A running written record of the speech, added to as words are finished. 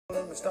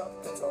Let me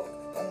stop to talk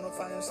on a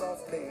fine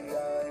soft day.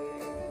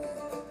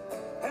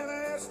 And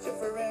I asked your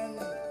friend,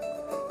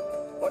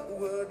 what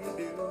would you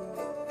do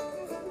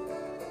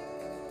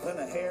when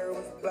the hair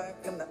was black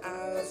and the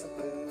eyes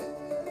were blue?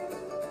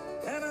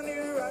 And I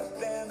knew right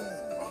then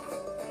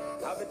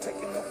I'd be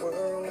taking the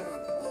world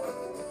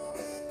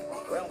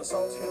around the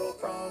Salt Hill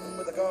Prom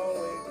with a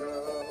Galway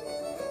girl.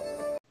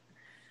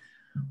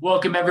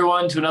 Welcome,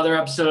 everyone, to another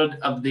episode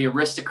of the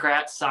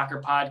Aristocrats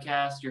Soccer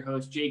Podcast. Your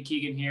host, Jake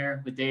Keegan,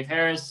 here with Dave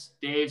Harris.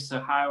 Dave,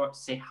 say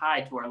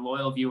hi to our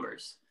loyal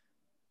viewers.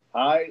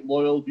 Hi,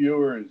 loyal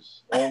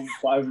viewers, all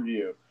 5 of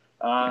you.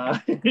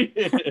 Hopefully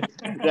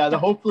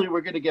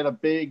we're going to get a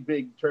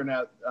big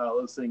turnout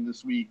listening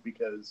this week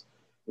because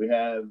we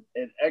have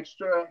an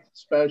extra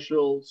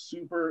special,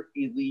 super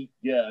elite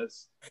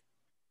guest,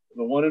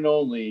 the one and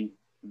only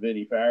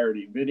Vinny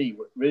Faraday. Vinny,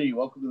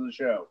 welcome to the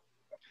show.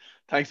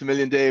 Thanks a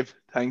million, Dave.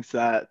 Thanks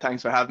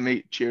for having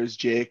me. Cheers,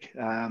 Jake.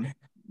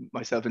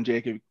 Myself and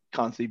Jake have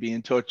constantly be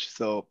in touch,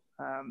 so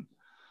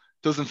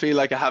doesn't feel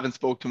like I haven't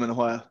spoke to him in a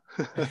while.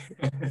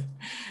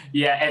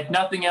 Yeah, if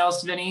nothing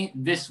else, Vinny,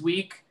 this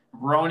week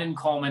Ronan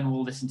Coleman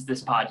will listen to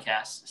this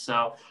podcast.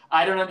 So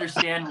I don't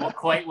understand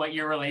quite what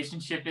your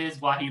relationship is,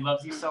 why he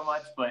loves you so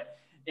much, but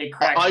it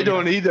cracks. I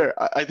don't either.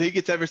 I think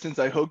it's ever since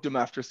I hugged him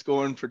after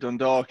scoring for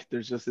Dundalk.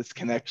 There's just this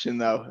connection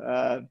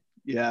now.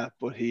 Yeah,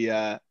 but he,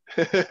 I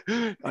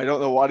don't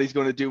know what he's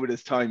going to do with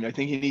his time. I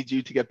think he needs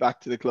you to get back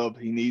to the club.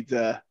 He needs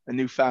a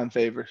new fan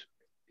favorite.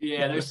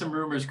 Yeah, there's some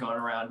rumors going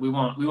around. We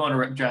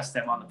won't address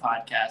them on the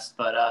podcast,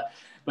 but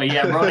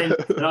yeah, Ronan,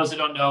 for those who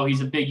don't know,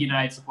 he's a big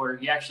United supporter.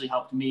 He actually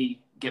helped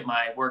me get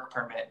my work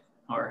permit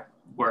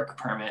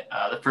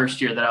the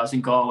first year that I was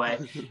in Galway,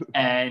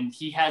 and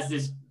he has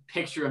this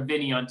picture of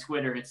Vinny on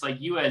Twitter. It's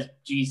like you as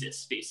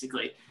Jesus,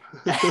 basically.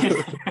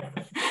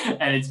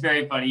 And it's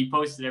very funny. He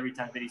posts it every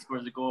time Vinny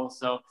scores a goal.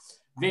 So,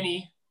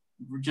 Vinny,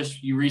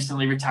 you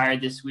recently retired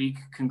this week.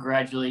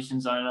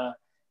 Congratulations on a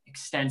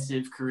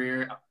extensive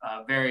career,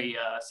 a very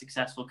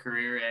successful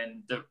career,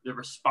 and the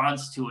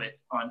response to it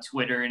on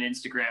Twitter and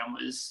Instagram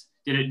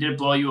did it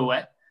blow you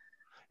away?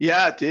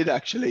 Yeah, it did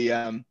actually.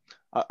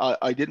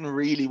 I didn't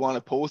really want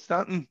to post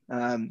that,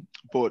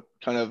 but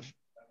kind of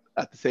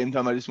at the same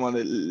time, I just want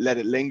to let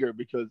it linger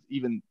because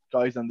even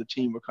guys on the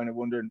team were kind of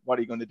wondering, what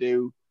are you going to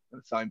do?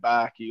 Going to sign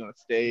back? Are you going to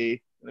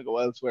stay? Going to go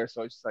elsewhere?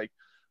 So I was just like,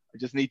 I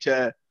just need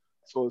to, I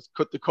suppose,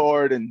 cut the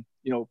cord and,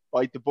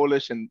 bite the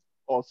bullet. And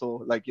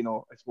also, like,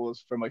 I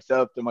suppose for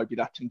myself, there might be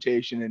that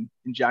temptation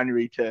in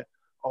January to,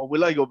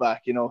 will I go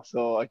back?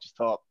 So I just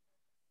thought,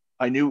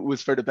 I knew it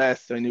was for the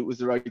best. I knew it was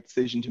the right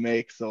decision to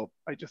make. So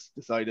I just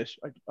decided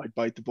I'd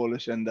bite the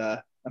bullet and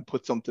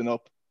put something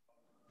up.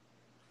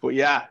 But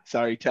yeah,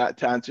 sorry,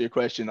 to answer your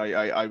question,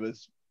 I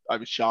was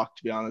shocked,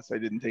 to be honest. I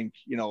didn't think,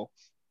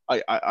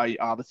 I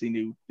obviously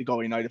knew the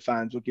Galway United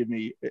fans would give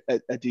me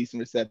a decent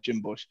reception,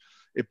 but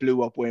it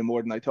blew up way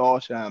more than I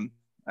thought. And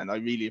I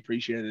really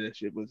appreciated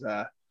it. It was,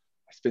 I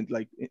spent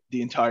like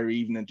the entire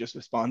evening just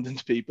responding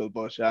to people.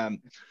 But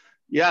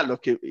yeah,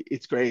 look,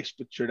 it's great.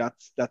 But sure,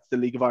 that's the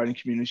League of Ireland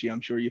community.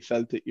 I'm sure you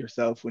felt it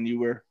yourself when you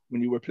were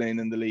playing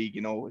in the league.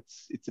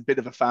 It's a bit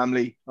of a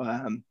family.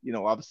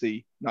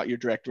 Obviously not your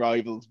direct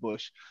rivals,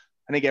 but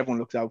I think everyone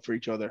looks out for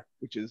each other,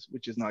 which is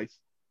nice.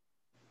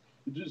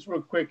 Just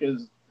real quick,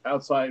 as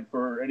outside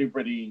for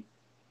anybody,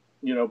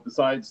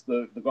 besides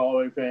the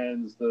Galway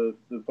fans, the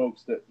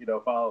folks that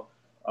follow,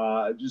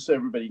 just so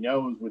everybody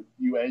knows, with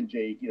you and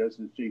Jake,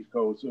 since Jake's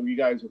coach, so you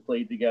guys have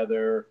played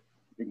together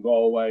in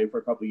Galway for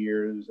a couple of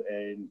years,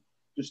 and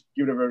just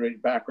give everybody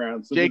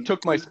background. So Jake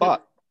took my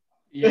spot.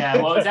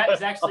 Yeah, well, it's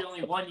actually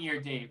only 1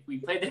 year, Dave. We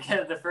played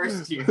together the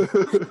first year.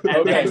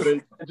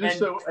 Then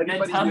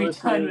Tommy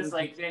Dunn was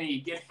like, Vinny,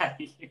 get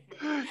out of here.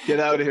 Get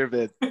out of here,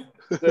 Vin.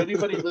 So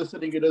anybody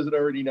listening who doesn't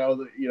already know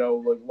that,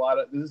 like a lot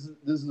of this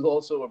is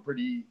also a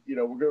pretty, we're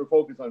going to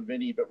focus on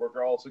Vinny, but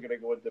we're also going to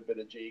go into a bit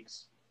of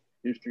Jake's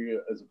history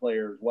as a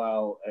player as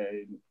well,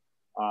 and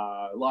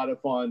a lot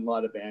of fun, a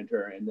lot of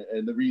banter, and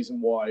the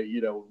reason why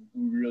we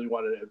really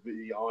wanted to have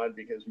Vinny on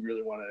because we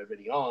really wanted to have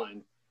Vinny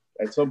on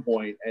at some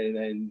point, and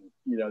then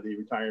the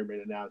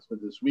retirement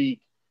announcement this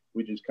week,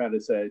 we just kind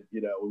of said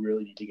we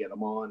really need to get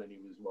him on, and he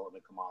was willing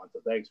to come on.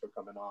 So thanks for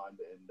coming on,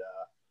 and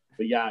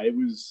but yeah, it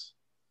was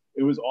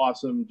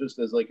awesome just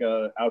as like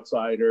a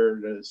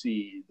outsider to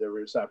see the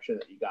reception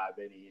that you got,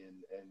 Vinny, and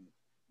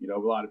a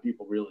lot of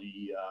people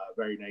really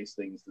very nice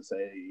things to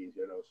say,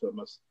 so it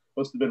must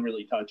have been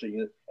really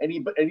touching.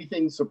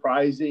 Anything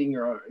surprising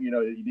or that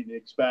you didn't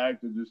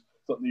expect, or just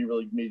something that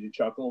really made you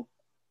chuckle?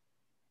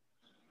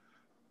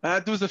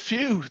 There was a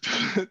few.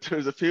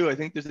 I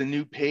think there's a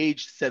new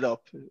page set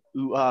up.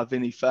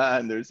 Vinny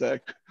fan. There's a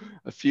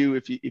few.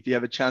 If you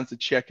have a chance to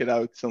check it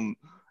out,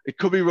 it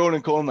could be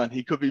Ronan Coleman.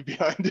 He could be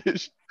behind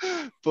it.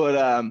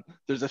 But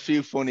there's a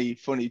few funny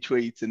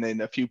tweets, and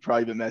then a few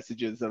private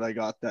messages that I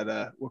got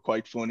that were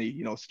quite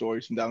funny.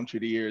 Stories from down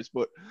through the years.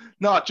 But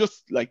not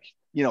just like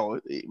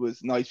it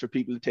was nice for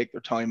people to take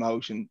their time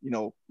out, and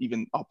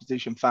even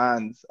opposition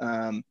fans.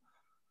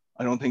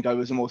 I don't think I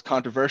was the most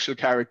controversial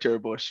character,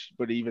 but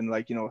even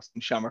like, you know,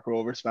 some Shamrock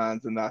Rovers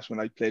fans and that when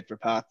I played for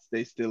Pats,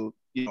 they still,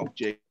 you know,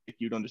 Jake,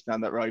 you'd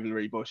understand that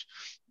rivalry, but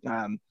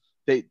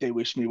they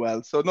wished me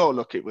well. So no,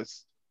 look, it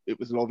was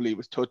lovely, it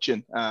was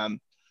touching,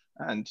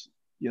 and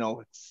you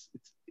know,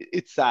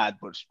 it's sad,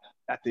 but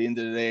at the end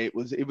of the day, it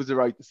was the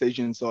right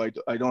decision. So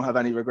I don't have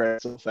any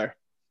regrets so far.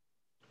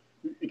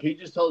 Can you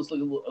just tell us a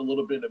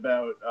little bit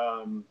about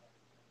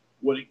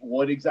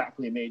what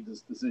exactly made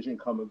this decision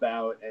come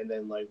about, and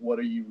then like what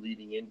are you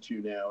leading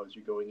into now as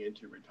you're going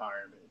into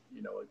retirement?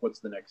 You know, like what's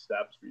the next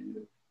steps for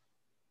you?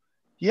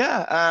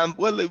 Yeah,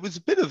 well, it was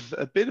a bit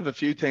of a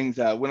few things.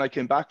 When I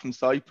came back from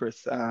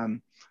Cyprus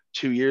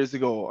 2 years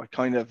ago, I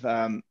kind of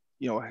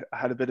you know, I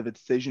had a bit of a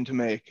decision to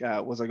make.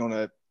 Was I going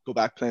to go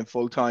back playing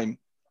full time,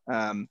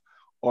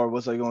 or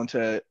was I going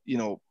to, you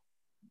know,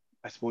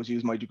 I suppose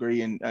use my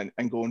degree and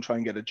go and try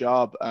and get a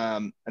job,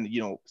 and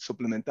you know,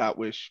 supplement that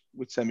with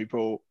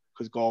semi-pro,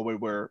 because Galway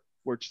were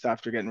just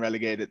after getting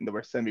relegated and they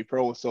were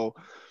semi-pro. So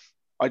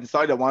I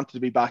decided I wanted to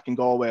be back in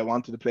Galway. I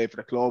wanted to play for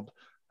the club,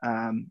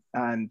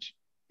 and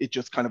it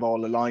just kind of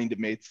all aligned. It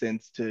made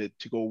sense to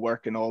go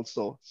working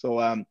also.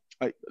 So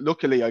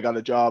luckily I got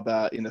a job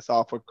in a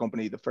software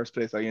company, the first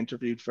place I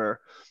interviewed for,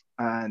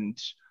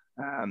 and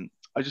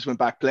I just went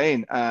back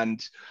playing.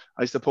 And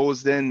I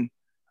suppose then,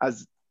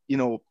 as you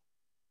know,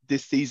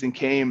 this season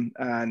came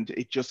and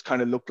it just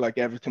kind of looked like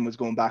everything was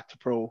going back to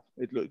pro.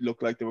 It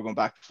looked like they were going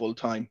back to full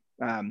time.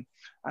 And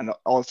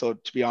also,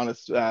 to be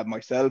honest,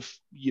 myself,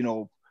 you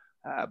know,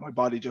 my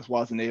body just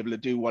wasn't able to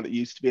do what it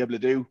used to be able to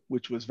do,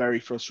 which was very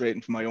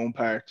frustrating for my own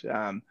part.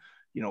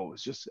 You know, it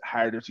was just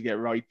harder to get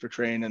right for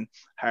training,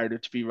 harder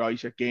to be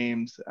right at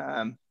games.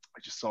 I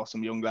just saw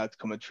some young lads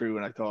coming through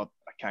and I thought,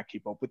 I can't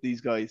keep up with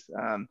these guys.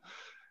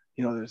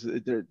 You know,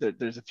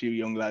 there's a few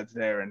young lads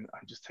there, and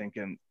I'm just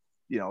thinking,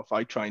 you know, if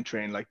I try and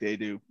train like they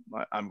do,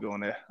 I'm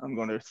going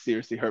to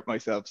seriously hurt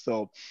myself.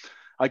 So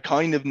I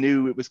kind of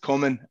knew it was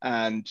coming,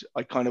 and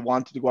I kind of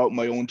wanted to go out on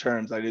my own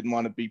terms. I didn't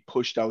want to be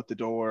pushed out the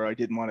door. I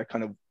didn't want to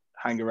kind of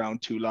hang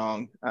around too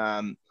long.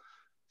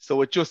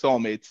 So it just all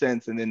made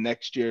sense. And then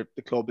next year,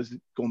 the club is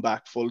going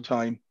back full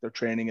time. They're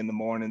training in the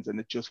mornings, and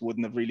it just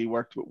wouldn't have really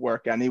worked with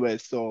work anyway.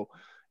 So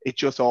it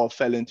just all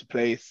fell into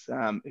place.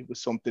 It was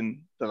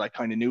something that I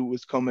kind of knew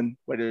was coming,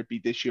 whether it be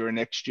this year or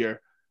next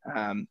year.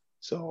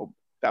 So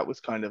that was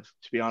kind of,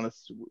 to be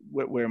honest,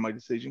 where my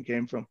decision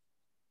came from.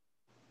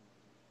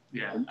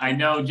 Yeah, I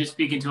know, just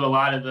speaking to a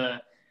lot of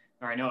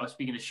I know I was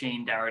speaking to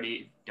Shane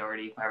Doherty,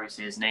 however you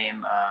say his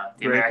name,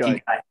 the Great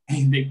American guy,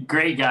 the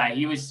great guy.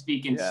 He was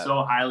speaking Yeah.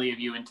 so highly of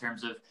you in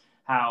terms of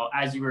how,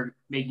 as you were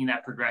making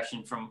that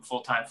progression from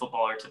full-time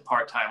footballer to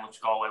part-time,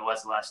 which Galway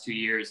was the last 2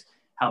 years,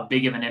 how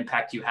big of an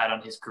impact you had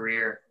on his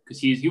career. Because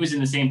he was in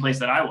the same place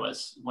that I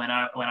was when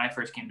I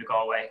first came to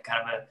Galway,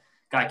 kind of a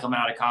guy coming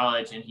out of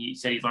college, and he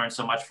said he learned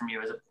so much from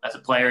you as a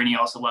player, and he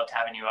also loved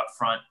having you up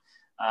front.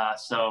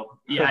 So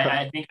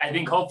yeah, I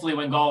think hopefully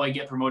when Galway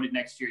get promoted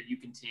next year, you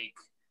can take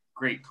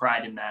great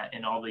pride in that,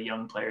 and all the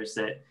young players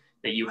that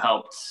you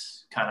helped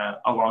kind of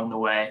along the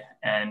way.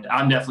 And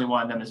I'm definitely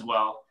one of them as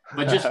well.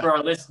 But just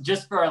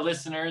for our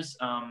listeners,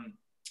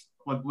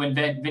 when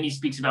Vinny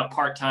speaks about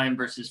part-time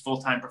versus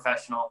full-time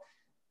professional,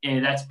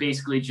 that's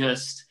basically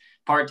just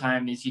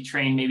part-time is you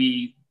train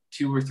maybe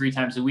 2 or 3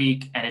 times a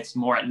week, and it's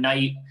more at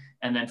night.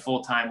 And then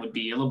full-time would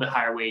be a little bit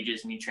higher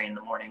wages and you train in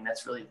the morning.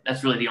 That's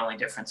really the only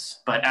difference.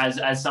 But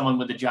as someone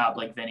with a job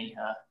like Vinny,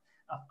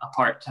 a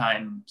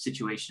part-time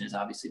situation is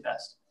obviously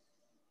best.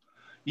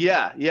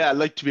 Yeah.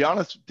 Like, to be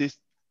honest,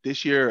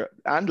 this year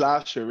and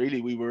last year,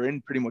 really, we were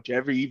in pretty much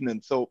every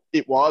evening. So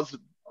it was,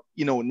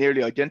 you know,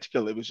 nearly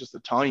identical. It was just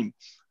the time.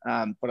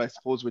 But I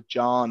suppose with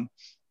John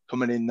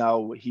coming in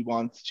now, he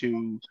wants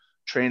to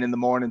train in the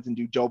mornings and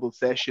do double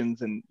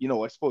sessions, and, you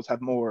know, I suppose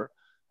have more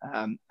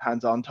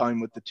hands-on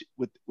time with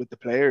the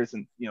players.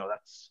 And, you know,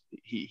 that's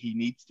he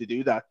needs to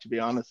do that, to be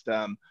honest.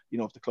 You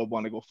know, if the club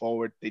want to go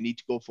forward, they need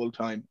to go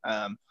full-time.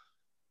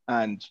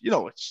 And, you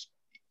know, it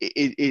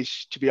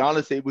to be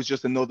honest, it was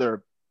just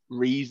another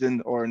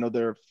reason or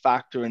another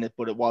factor in it,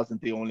 but it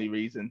wasn't the only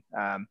reason.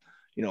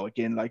 You know,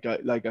 again, like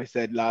I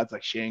said, lads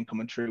like Shane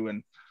coming through,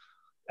 and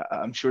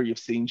I'm sure you've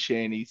seen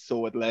Shane. He's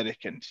so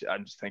athletic, and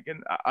I'm just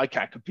thinking, I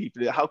can't compete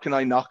with it. How can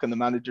I knock on the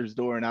manager's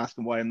door and ask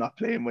him why I'm not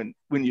playing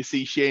when you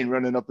see Shane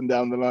running up and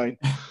down the line?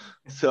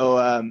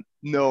 So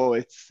no,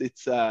 it's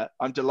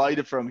I'm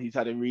delighted for him. He's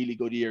had a really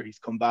good year. He's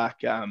come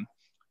back.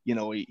 You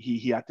know,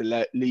 he had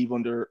to leave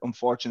under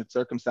unfortunate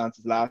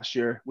circumstances last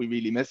year. We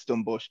really missed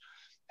him, but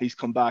he's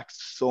come back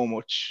so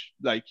much.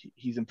 Like,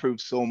 he's improved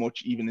so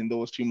much even in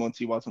those 2 months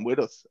he wasn't with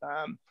us.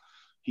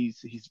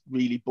 He's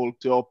really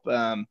bulked up.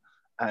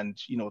 And,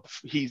 you know,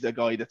 he's a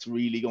guy that's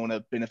really going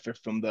to benefit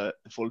from the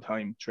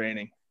full-time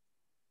training.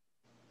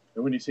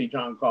 And when you say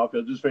John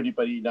Caulfield, just for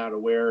anybody not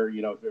aware,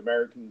 you know, if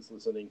Americans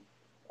listening,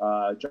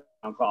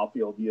 John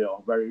Caulfield, you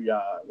know, very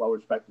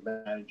well-respected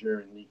manager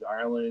in League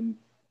Ireland,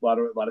 a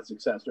lot of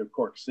success at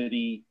Cork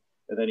City,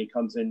 and then he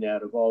comes in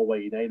out of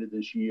Galway United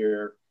this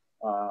year,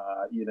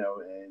 you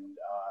know, and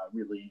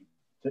really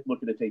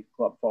looking to take the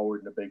club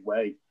forward in a big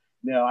way.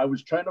 Now, I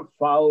was trying to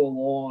follow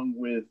along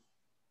with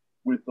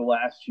the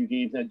last few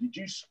games. Now, did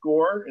you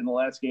score in the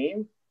last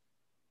game?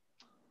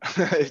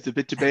 It's a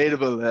bit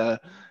debatable. A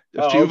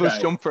few of us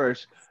jumped for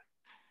it.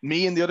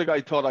 Me and the other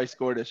guy thought I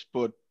scored it,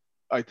 but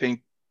I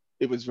think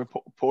it was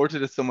reported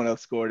that someone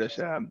else scored it.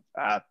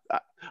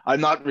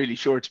 I'm not really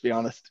sure, to be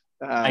honest.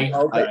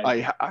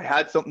 I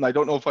had something. I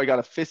don't know if I got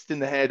a fist in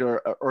the head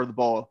or the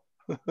ball.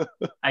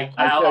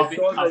 I'll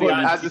be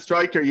as a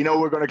striker, you know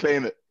we're going to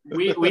claim it.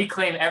 we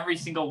claim every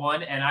single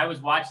one, and I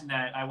was watching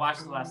that. I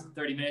watched the last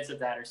 30 minutes of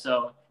that or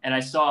so, and I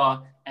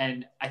saw,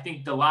 and I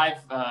think the live,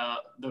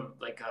 the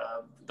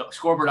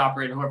scoreboard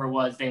operator, whoever it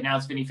was, they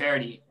announced Vinny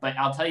Faraday. But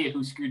I'll tell you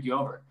who screwed you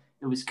over.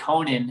 It was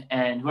Conan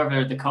and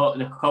whoever the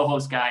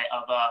co-host guy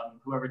of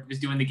whoever was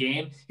doing the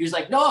game. He was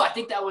like, "No, I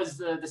think that was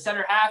the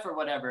center half or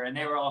whatever," and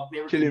they were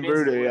Killian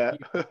Murray, yeah,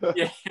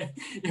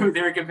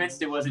 they were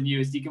convinced it wasn't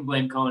you. So you can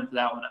blame Conan for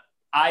that one.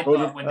 I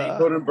thought when they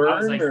Conan Byrne,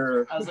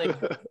 I was like,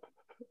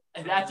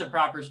 that's a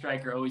proper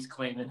striker, always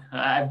claiming.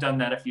 I've done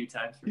that a few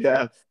times.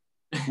 Yeah.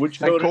 Which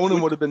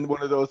Conan would have been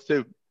one of those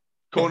too.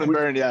 Conan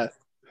Byrne, yeah.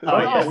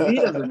 Well, he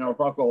doesn't know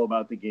fuck all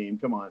about the game.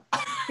 Come on.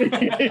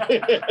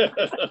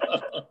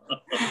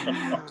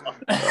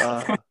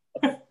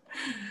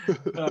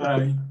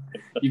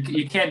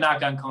 You can't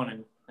knock on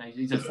Conan.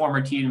 He's a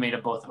former teammate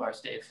of both of ours,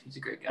 Dave. He's a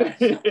great guy.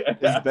 He's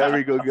a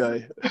very good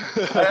guy.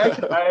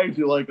 I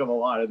actually like him a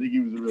lot. I think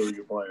he was a really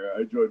good player.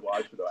 I enjoyed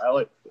watching him.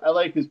 I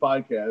like his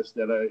podcast,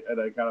 and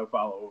I kind of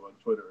follow him on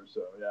Twitter.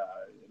 So yeah,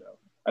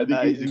 I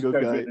think he's a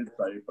good guy.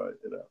 Insight, but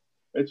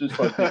it's just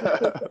fun.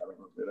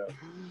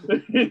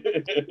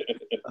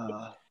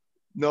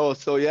 No,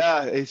 so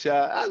yeah, it's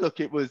look,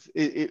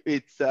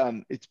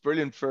 it's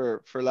brilliant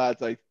for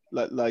lads like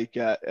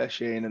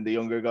Shane and the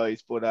younger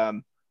guys, but I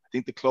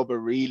think the club are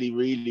really,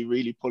 really,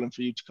 really pulling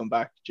for you to come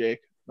back,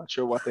 Jake. Not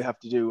sure what they have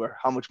to do or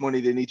how much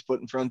money they need to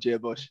put in front of you,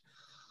 but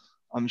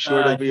I'm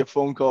sure there'll be a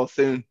phone call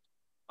soon.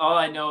 All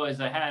I know is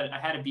I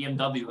had a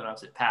BMW when I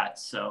was at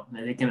Pat's, so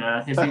they can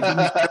if you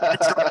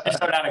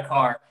sort out a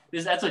car.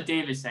 That's what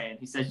Dave is saying.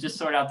 He says, just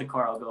sort out the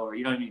car, I'll go over.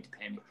 You don't need to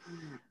pay me.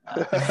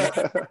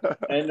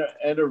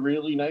 And a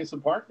really nice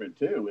apartment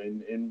too.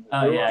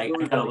 I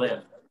gotta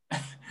live.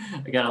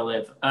 I gotta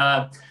live.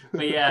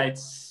 But yeah,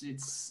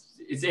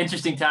 it's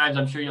interesting times.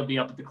 I'm sure you'll be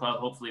up at the club,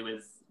 hopefully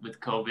with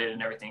COVID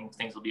and everything.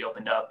 Things will be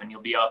opened up, and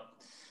you'll be up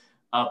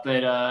at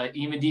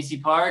Eamon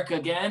DC Park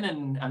again,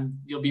 and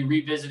you'll be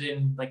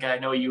revisiting. Like I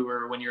know you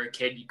were when you were a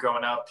kid,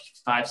 growing up,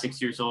 5-6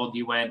 years old.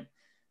 You went,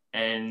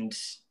 and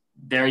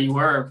there you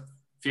were,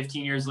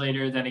 15 years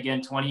later. Then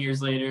again, 20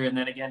 years later, and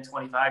then again,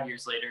 25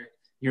 years later.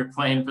 You're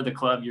playing for the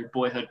club, your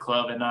boyhood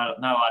club, and not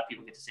a lot of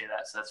people get to say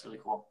that. So that's really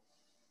cool.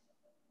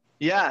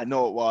 Yeah,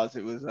 no, it was.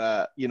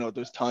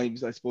 There's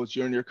times, I suppose,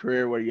 during your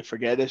career where you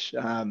forget it.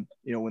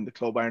 When the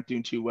club aren't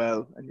doing too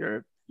well and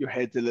your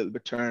head's a little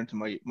bit turned. To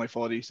my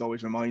father used to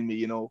always remind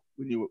me, when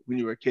you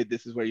were a kid,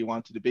 this is where you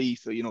wanted to be.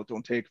 So,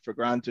 don't take it for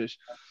granted.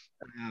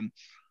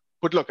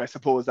 But look, I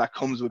suppose that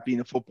comes with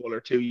being a footballer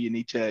too. You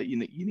need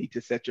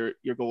to set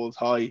your goals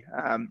high.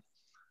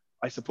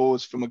 I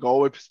suppose from a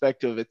Galway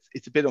perspective,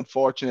 it's a bit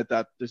unfortunate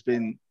that there's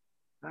been,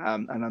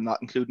 and I'm not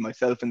including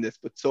myself in this,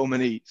 but so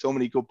many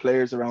good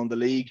players around the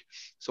league.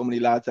 So many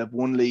lads have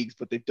won leagues,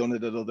 but they've done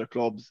it at other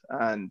clubs,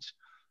 and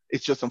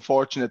it's just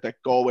unfortunate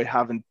that Galway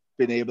haven't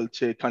been able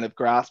to kind of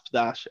grasp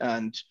that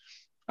and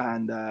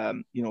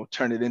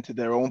turn it into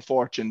their own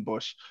fortune.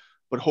 But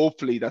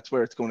hopefully that's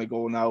where it's going to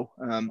go now,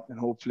 and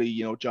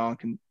hopefully John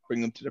can bring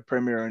them to the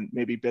Premier and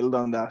maybe build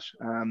on that.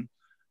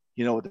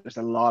 There's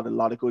a lot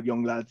of good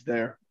young lads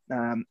there.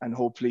 And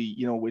hopefully,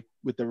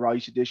 with the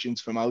right additions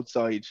from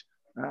outside,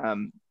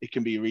 it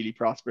can be a really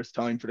prosperous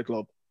time for the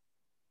club.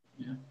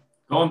 Yeah.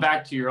 Going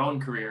back to your own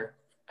career,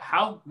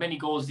 how many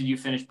goals did you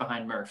finish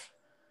behind Murph?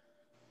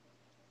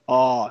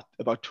 Oh,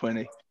 about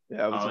 20.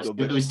 Yeah,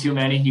 it was too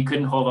many. You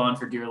couldn't hold on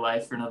for dear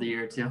life for another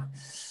year or two.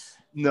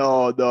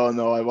 No,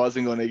 I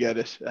wasn't going to get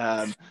it.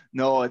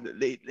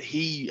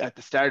 He at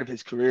the start of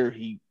his career,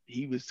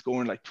 he was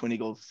scoring like 20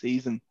 goals a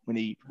season when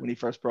he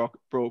first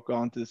broke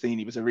onto the scene.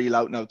 He was a real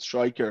out and out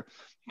striker.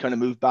 He kind of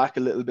moved back a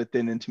little bit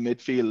then into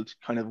midfield,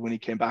 kind of when he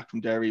came back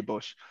from Derry.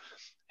 But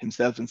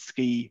himself and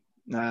Ski,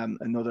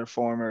 another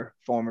former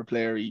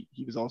player,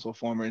 he was also a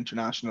former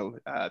international.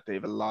 They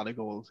have a lot of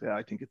goals. Yeah,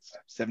 I think it's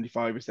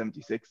 75 or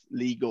 76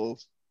 league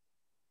goals.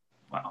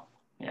 Wow.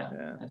 Yeah.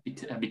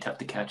 That'd be tough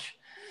to catch.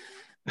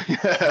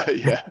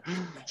 Yeah,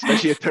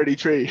 especially at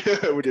 33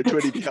 with your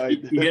 20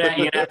 behind. You're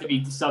gonna have to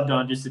be subbed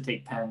on just to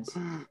take pens.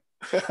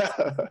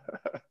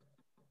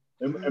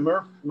 And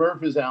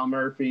Murph is Al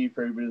Murphy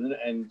for everybody,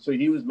 and so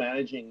he was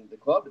managing the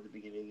club at the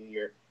beginning of the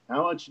year.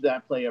 How much did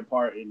that play a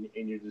part in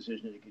your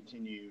decision to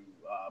continue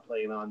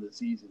playing on the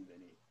season,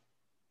 Vinny?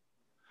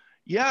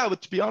 Yeah,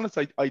 but to be honest,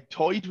 I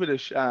toyed with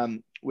it,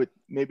 with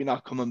maybe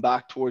not coming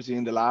back towards the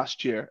end of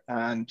last year,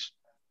 and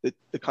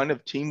the kind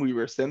of team we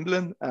were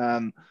assembling.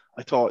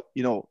 I thought,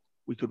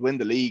 we could win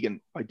the league, and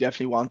I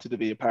definitely wanted to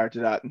be a part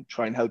of that and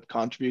try and help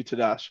contribute to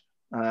that.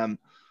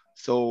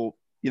 So,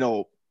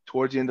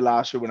 towards the end of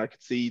last year, when I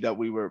could see that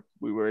we were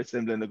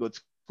assembling a good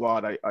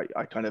squad.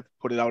 I kind of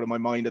put it out of my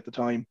mind at the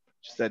time.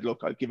 Just said,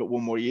 look, I'll give it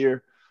one more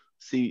year,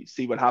 see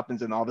what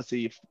happens. And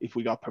obviously, if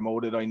we got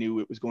promoted, I knew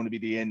it was going to be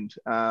the end.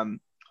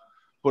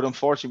 But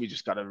unfortunately, we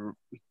just got a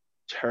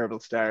terrible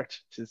start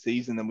to the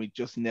season, and we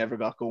just never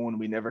got going.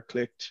 We never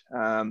clicked.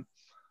 And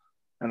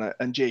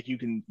Jake, you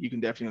can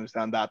definitely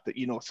understand that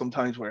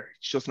sometimes where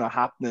it's just not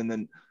happening,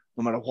 and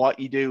no matter what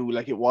you do,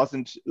 like, it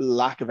wasn't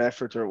lack of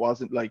effort, or it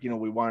wasn't like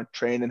we weren't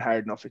training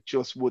hard enough. It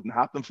just wouldn't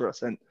happen for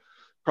us. And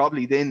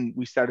probably then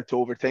we started to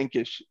overthink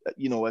it,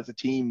 as a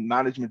team,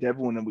 management,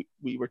 everyone, and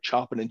we were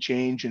chopping and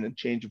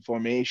changing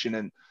formation,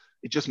 and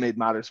it just made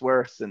matters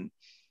worse. And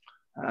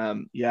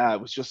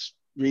it was just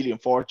really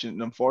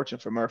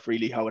unfortunate for Murph,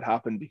 really, how it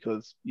happened,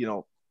 because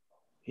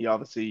he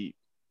obviously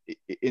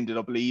ended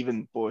up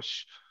leaving, but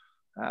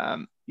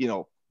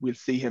we'll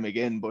see him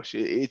again. But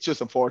it's just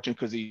unfortunate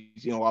because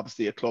he's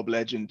obviously a club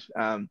legend.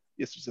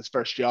 This was his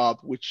first job,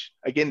 which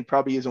again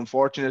probably is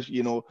unfortunate.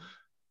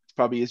 It's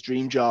probably his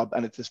dream job,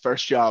 and it's his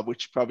first job,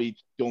 which probably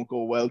don't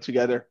go well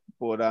together.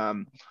 But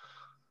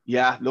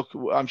look,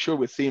 I'm sure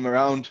we'll see him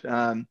around.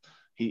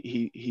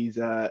 He's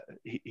a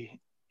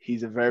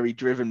very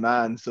driven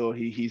man, so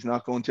he's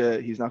not going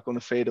to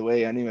fade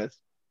away anyways.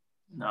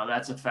 No,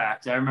 that's a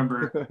fact. I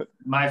remember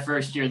my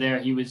first year there,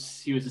 he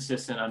was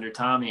assistant under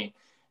Tommy,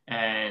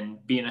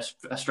 and being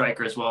a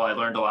striker as well, I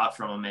learned a lot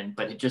from him.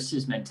 But just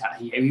his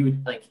mentality, he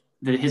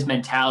would his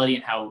mentality,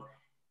 and how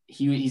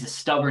he's a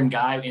stubborn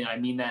guy, and I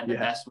mean that in the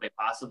best way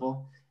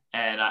possible.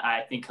 And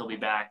I think he'll be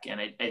back. And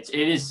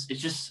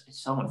it's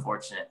so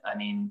unfortunate. I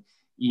mean,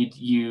 you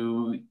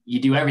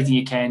do everything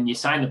you can. You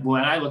sign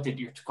when I looked at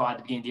your squad at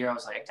the beginning of the year, I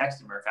was like, I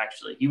texted Murph,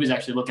 actually. He was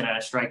actually looking at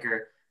a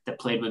striker that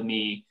played with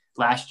me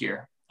last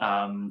year,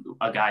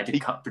 a guy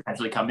to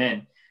potentially come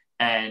in,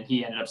 and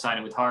he ended up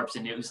signing with Harps.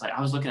 And it was like,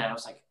 I was looking at it, I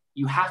was like,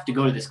 you have to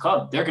go to this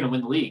club. They're going to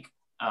win the league.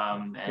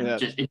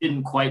 It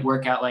didn't quite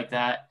work out like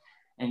that.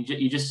 And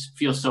you just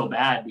feel so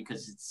bad,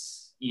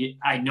 because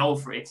I know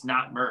it's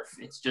not Murph.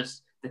 It's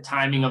just the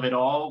timing of it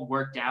all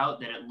worked out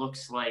that it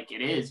looks like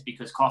it is,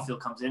 because Caulfield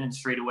comes in and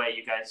straight away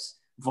you guys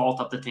vault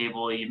up the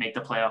table. You make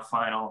the playoff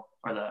final,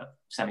 or the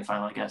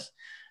semifinal, I guess.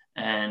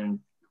 And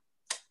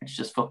it's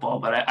just football.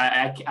 But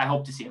I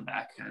hope to see him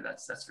back.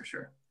 That's for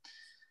sure.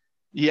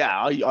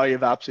 Yeah, I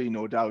have absolutely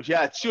no doubt.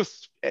 Yeah, it's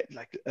just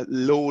like a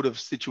load of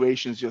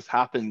situations just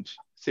happened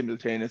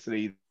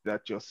simultaneously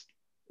that just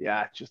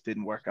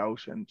didn't work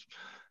out. And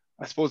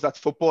I suppose that's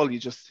football. You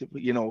just,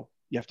 you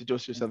have to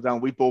dust yourself down.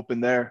 We've both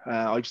been there.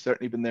 I've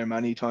certainly been there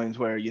many times,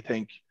 where you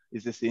think,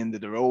 is this the end of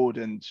the road?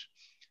 And,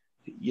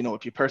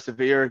 if you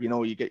persevere,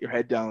 you get your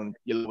head down,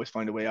 you'll always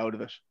find a way out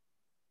of it.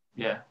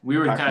 Yeah, we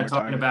were kind of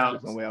talking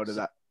about. There's no way out of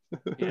that.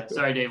 Yeah,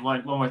 sorry, Dave.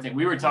 One more thing.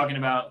 We were talking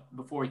about,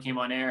 before we came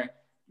on air,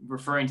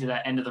 referring to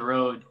that end of the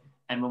road.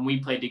 And when we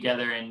played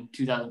together in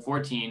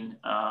 2014,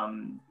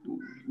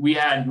 we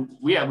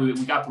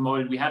got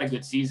promoted. We had a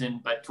good season,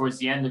 but towards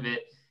the end of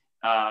it,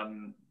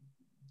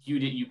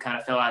 you kind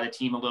of fell out of the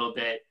team a little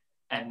bit,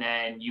 and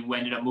then you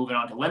ended up moving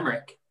on to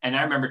Limerick. And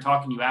I remember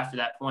talking to you after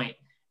that point,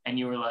 and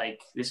you were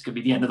like, this could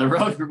be the end of the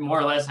road, more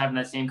or less, having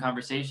that same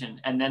conversation.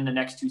 And then the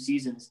next 2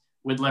 seasons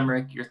with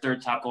Limerick, your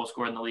 3rd top goal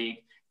scorer in the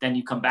league. Then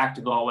you come back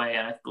to Galway,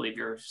 and I believe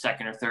you're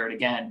 2nd or 3rd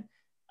again,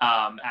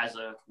 as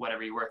a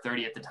whatever you were,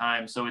 30 at the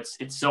time. So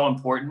it's so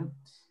important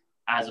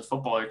as a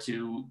footballer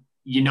to,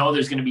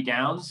 there's going to be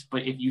downs,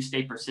 but if you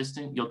stay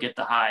persistent, you'll get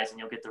the highs and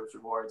you'll get those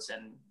rewards.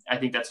 And I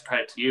think that's a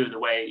credit to you, the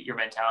way your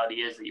mentality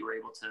is, that you were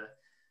able to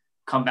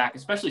come back,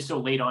 especially so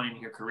late on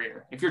in your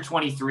career. If you're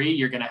 23,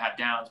 you're going to have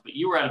downs, but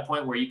you were at a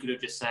point where you could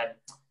have just said,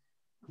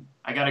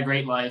 I got a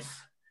great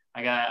life.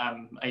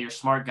 You're a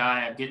smart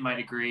guy. I'm getting my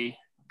degree,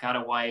 got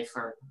a wife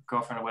or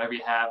girlfriend or whatever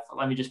you have.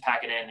 Let me just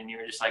pack it in. And you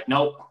were just like,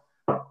 nope,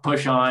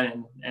 push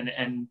on,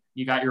 and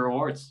you got your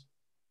rewards.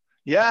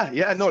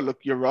 Yeah, no, look,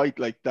 you're right.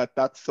 Like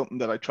that's something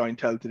that I try and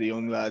tell to the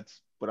young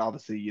lads, but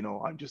obviously,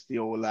 I'm just the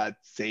old lad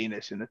saying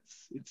it, and it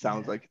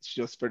sounds like it's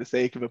just for the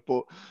sake of it,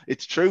 but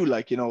it's true.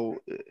 Like,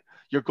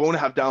 you're going to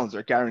have downs,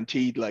 they're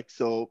guaranteed. Like,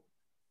 so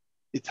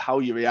it's how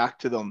you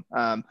react to them.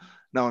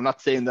 Now, I'm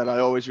not saying that I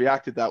always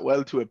reacted that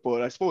well to it,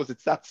 but I suppose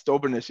it's that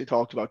stubbornness you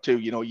talked about too.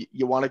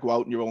 You want to go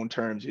out on your own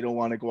terms. You don't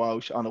want to go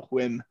out on a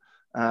whim.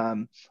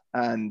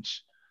 And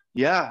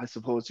yeah, I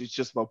suppose it's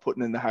just about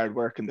putting in the hard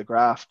work and the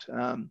graft.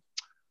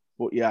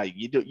 But yeah,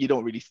 you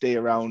don't really stay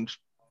around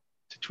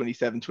to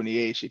 27,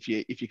 28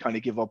 if you kind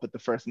of give up at the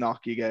first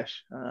knock you get.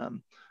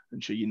 I'm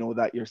sure you know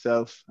that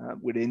yourself,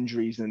 with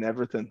injuries and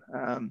everything.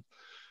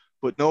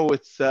 But no,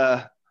 it's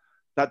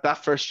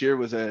that first year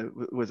was a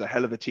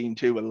hell of a team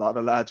too. A lot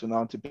of lads went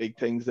on to big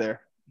things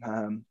there.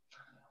 And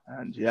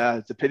yeah,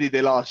 it's a pity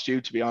they lost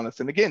you, to be honest.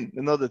 And again,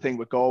 another thing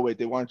with Galway,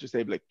 they weren't just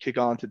able to kick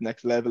on to the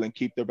next level and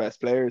keep their best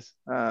players.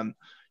 I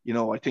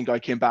think I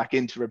came back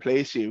in to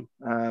replace you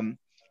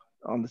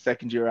on the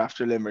second year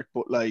after Limerick,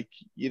 but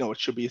it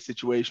should be a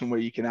situation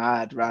where you can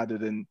add rather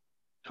than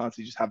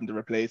constantly just having to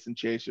replace and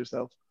chase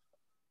yourself.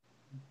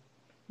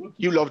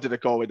 You loved it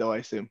at Galway though, I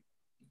assume.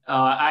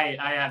 I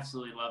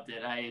absolutely loved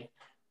it.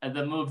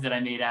 the move that I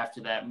made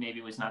after that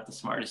maybe was not the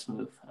smartest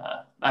move.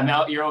 I'm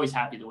out. You're always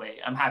happy the way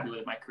I'm happy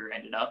with my career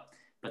ended up,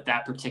 but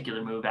that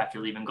particular move after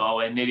leaving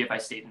Galway, maybe if I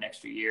stayed an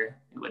extra year,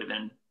 it would have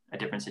been a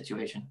different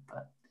situation.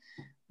 But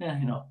yeah,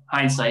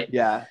 hindsight.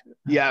 Yeah,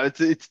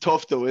 it's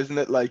tough though, isn't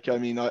it? Like, I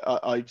mean,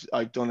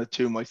 I've done it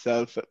too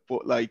myself,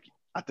 but like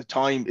at the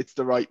time, it's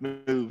the right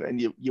move,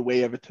 and you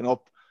weigh everything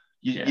up.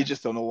 You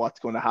just don't know what's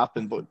going to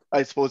happen. But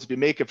I suppose if you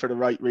make it for the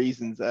right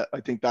reasons,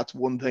 I think that's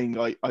one thing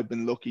I've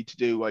been lucky to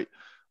do.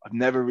 I've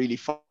never really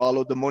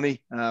followed the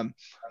money.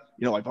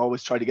 I've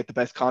always tried to get the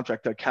best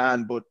contract I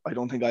can, but I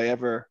don't think I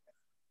ever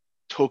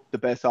took the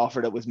best offer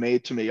that was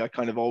made to me. I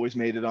kind of always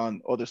made it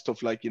on other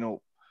stuff like,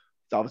 it's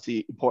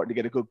obviously important to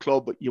get a good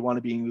club, but you want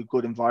to be in a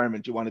good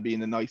environment. You want to be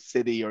in a nice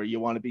city, or you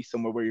want to be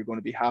somewhere where you're going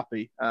to be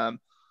happy. And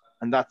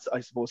that's,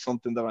 I suppose,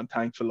 something that I'm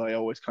thankful I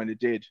always kind of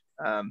did.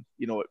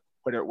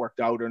 Whether it worked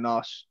out or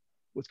not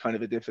was kind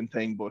of a different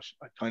thing, but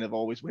I kind of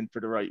always went for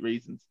the right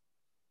reasons.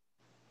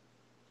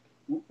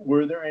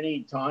 Were there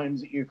any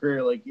times in your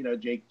career, like,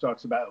 Jake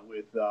talks about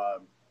with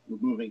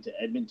moving to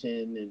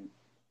Edmonton, and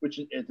which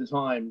at the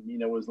time,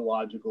 was the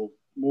logical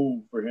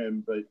move for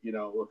him, but,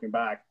 looking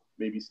back,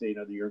 maybe stay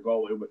another year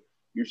ago. But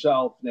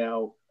yourself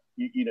now,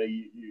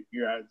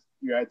 you're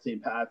at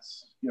St.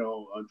 Pat's,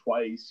 on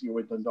twice. You're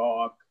with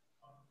Dundalk,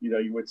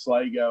 you're with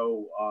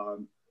Sligo.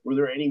 Were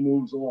there any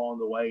moves along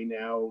the way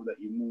now that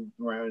you moved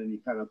around and you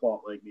kind of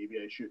thought like maybe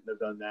I shouldn't have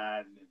done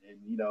that?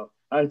 And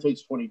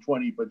hindsight's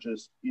 2020, but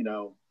just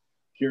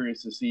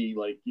curious to see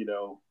like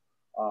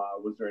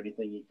was there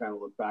anything you kind of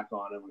look back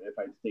on and if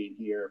I'd stayed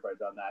here, if I'd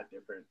done that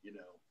different,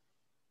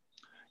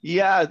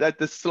 Yeah, that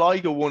the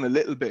Sligo one a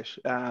little bit.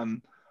 I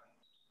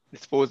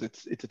suppose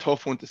it's a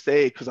tough one to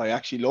say because I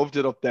actually loved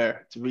it up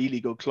there. It's a really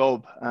good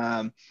club.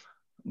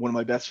 One of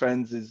my best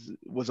friends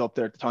was up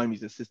there at the time.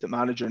 He's assistant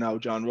manager now,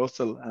 John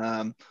Russell.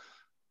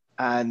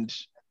 And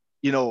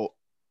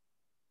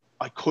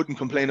I couldn't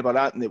complain about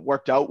that, and it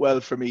worked out well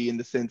for me in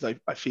the sense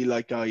I feel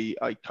like I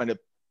kind of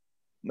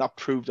not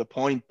proved a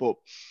point, but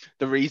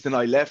the reason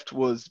I left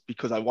was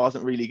because I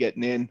wasn't really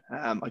getting in.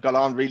 I got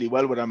on really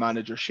well with our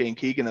manager, Shane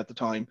Keegan, at the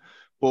time,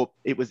 but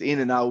it was in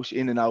and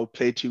out,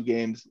 played 2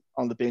 games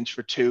on the bench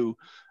for 2,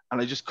 and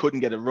I just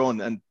couldn't get a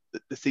run. And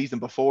the season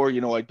before,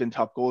 I'd been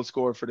top goal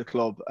scorer for the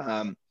club.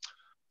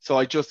 So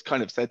I just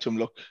kind of said to him,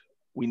 look,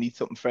 we need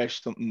something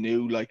fresh, something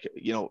new. Like,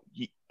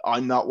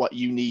 I'm not what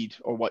you need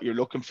or what you're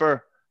looking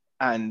for.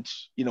 And,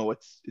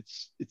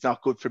 it's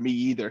not good for me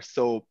either.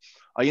 So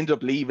I ended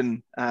up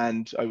leaving,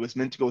 and I was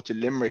meant to go to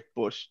Limerick,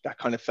 but that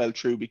kind of fell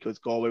through because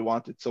Galway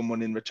wanted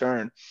someone in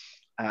return.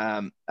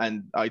 And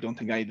I don't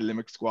think any of the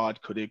Limerick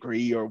squad could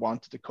agree or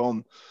wanted to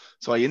come.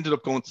 So I ended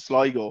up going to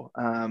Sligo,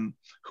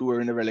 who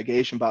were in a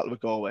relegation battle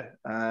with Galway.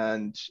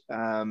 And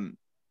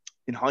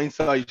in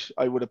hindsight,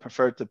 I would have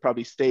preferred to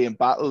probably stay and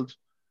battled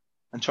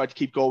and try to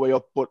keep Galway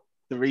up. But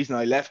the reason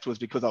I left was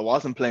because I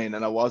wasn't playing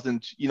and I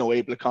wasn't,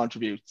 able to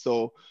contribute.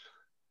 So,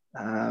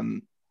 I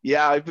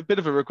have a bit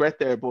of a regret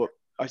there. But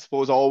I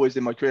suppose always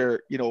in my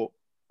career,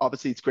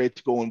 obviously it's great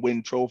to go and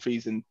win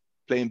trophies and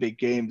play in big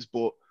games,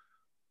 but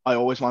I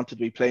always wanted to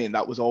be playing.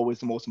 That was always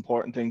the most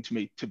important thing to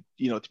me, to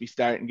be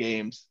starting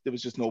games. There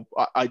was just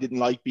I didn't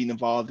like being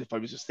involved if I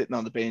was just sitting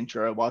on the bench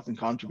or I wasn't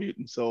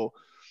contributing. So,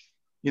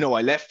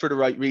 I left for the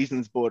right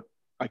reasons, but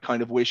I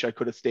kind of wish I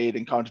could have stayed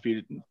and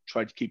contributed and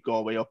tried to keep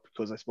Galway up,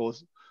 because I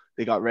suppose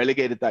they got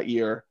relegated that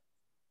year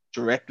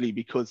directly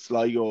because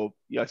Sligo,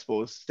 I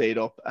suppose, stayed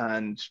up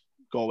and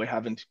Galway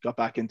haven't got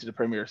back into the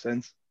Premier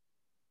since.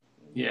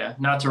 Yeah,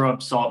 not to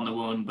rub salt in the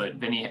wound, but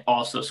Vinny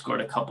also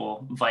scored a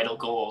couple vital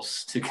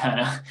goals to kind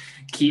of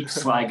keep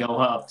Sligo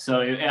up.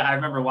 So I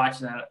remember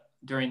watching that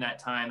during that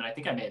time, and I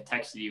think I may have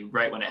texted you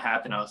right when it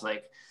happened. I was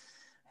like,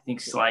 I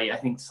think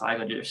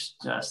Sligo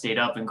just stayed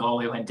up and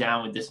Galway went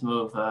down with this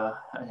move.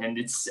 And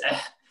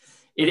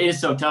it is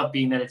so tough,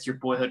 being that it's your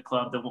boyhood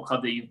club, the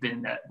club that you've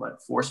been at,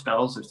 4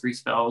 spells or 3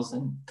 spells.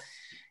 And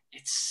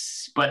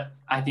but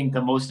I think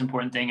the most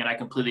important thing, and I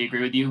completely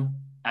agree with you,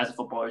 as a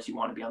footballer, you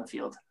want to be on the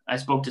field. I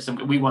spoke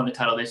to we won the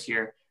title this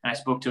year, and I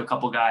spoke to a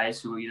couple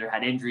guys who either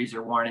had injuries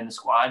or weren't in the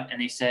squad,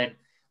 and they said,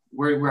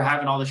 we're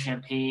having all the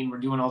champagne, we're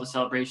doing all the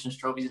celebrations,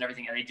 trophies and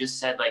everything. And they just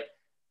said, like,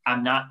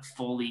 I'm not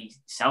fully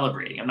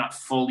celebrating. I'm not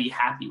fully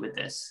happy with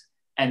this.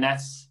 And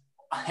that's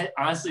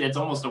honestly, that's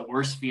almost a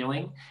worse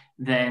feeling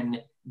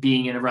than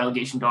being in a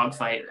relegation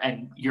dogfight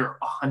and you're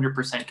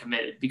 100%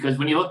 committed. Because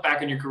when you look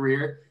back on your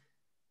career,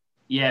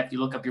 if you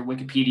look up your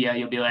Wikipedia,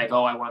 you'll be like,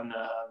 oh, I won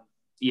the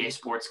EA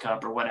Sports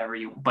Cup or whatever.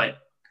 But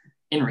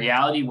in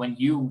reality, when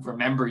you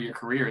remember your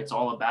career, it's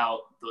all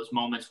about those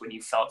moments when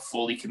you felt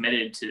fully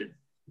committed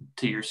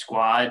to your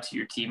squad, to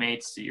your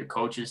teammates, to your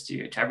coaches,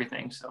 to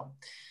everything. So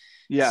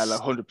yeah,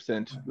 like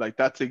 100%. Like,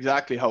 that's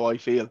exactly how I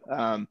feel.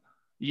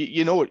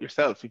 You know it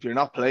yourself. If you're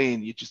not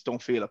playing, you just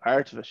don't feel a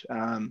part of it.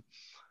 And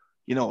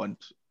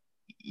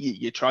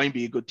you try and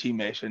be a good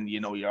teammate, and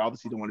you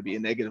obviously don't want to be a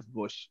negative.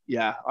 But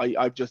yeah,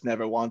 I've just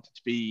never wanted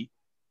to be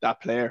that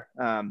player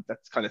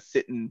that's kind of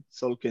sitting,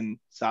 sulking,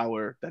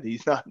 sour that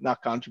he's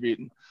not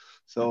contributing.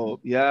 So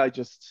yeah, I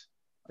just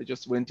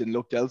went and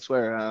looked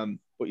elsewhere.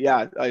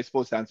 yeah, I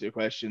suppose to answer your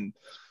question,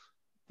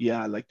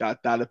 yeah, like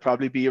that'd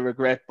probably be a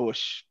regret, but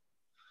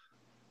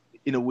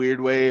in a weird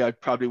way, I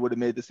probably would have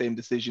made the same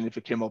decision if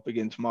it came up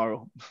again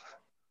tomorrow.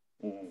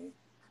 Mm.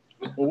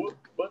 Well,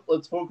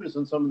 let's focus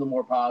on some of the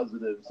more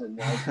positives. And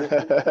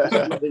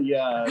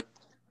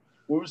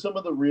what were some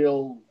of the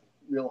real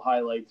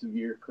highlights of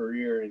your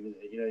career? And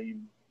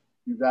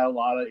you've had a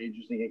lot of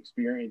interesting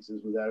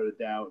experiences, without a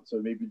doubt. So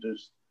maybe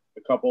just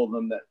a couple of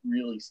them that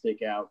really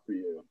stick out for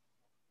you.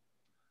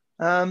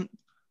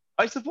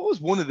 I suppose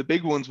one of the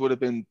big ones would have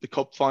been the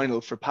cup final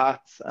for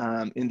Pats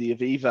in the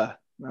Aviva.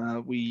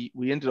 We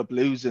ended up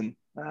losing,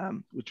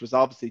 which was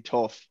obviously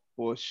tough,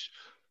 but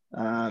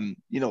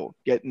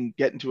getting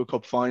to a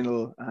cup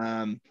final,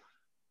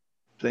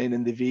 playing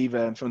in the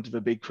Aviva in front of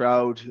a big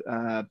crowd,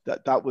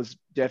 that was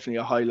definitely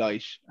a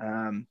highlight.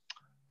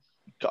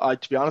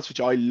 To be honest with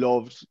you, I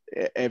loved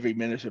every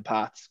minute of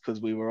Pats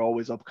because we were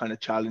always up kind of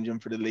challenging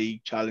for the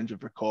league, challenging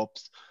for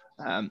cups.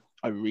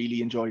 I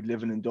really enjoyed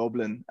living in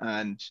Dublin,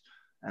 and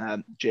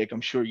Jake,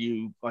 I'm sure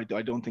I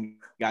don't think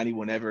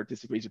anyone ever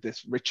disagrees with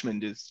this.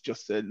 Richmond is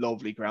just a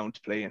lovely ground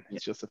to play in.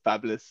 It's just a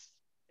fabulous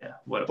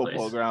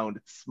football ground.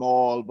 It's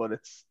small, but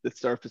the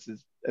surface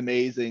is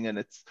amazing, and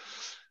it's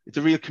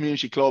a real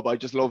community club. I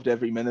just loved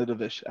every minute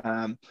of it.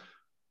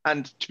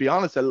 And to be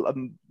honest,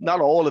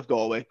 not all of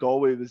Galway.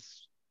 Galway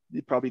was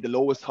probably the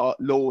lowest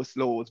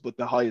lows, but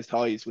the highest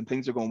highs. When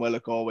things are going well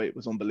at Galway, it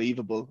was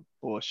unbelievable.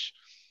 But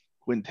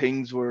when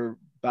things were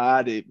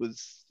bad, it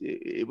was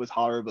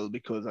horrible,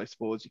 because I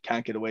suppose you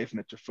can't get away from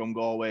it. You're from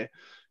Galway.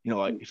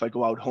 If I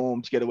go out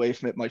home to get away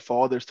from it, my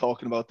father's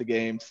talking about the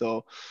game.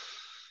 So,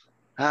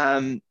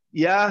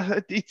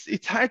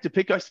 it's hard to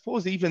pick. I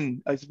suppose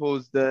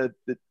the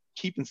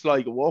keeping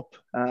Sligo go up,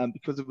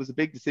 because it was a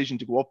big decision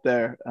to go up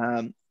there.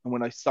 And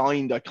when I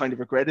signed, I kind of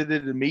regretted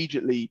it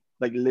immediately.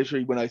 Like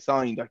literally when I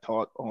signed, I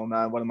thought, oh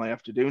man, what am I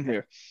after doing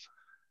here?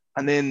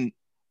 And then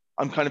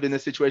I'm kind of in a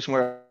situation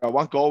where I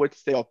want Galway to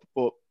stay up,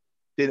 but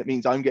then it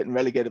means I'm getting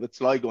relegated with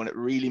Sligo, and it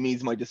really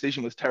means my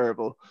decision was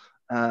terrible.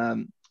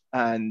 And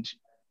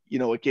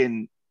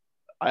again,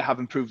 I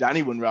haven't proved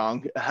anyone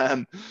wrong.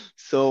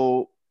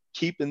 So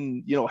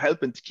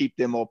helping to keep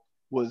them up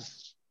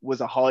was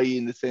a high,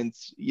 in the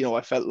sense,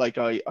 I felt like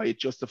I had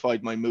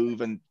justified my move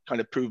and kind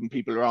of proven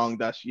people wrong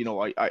that,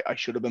 I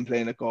should have been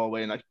playing at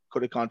Galway and I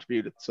could have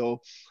contributed.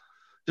 So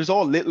there's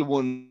all little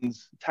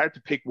ones. It's hard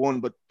to pick one,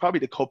 but probably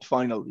the cup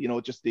final,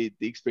 just the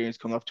experience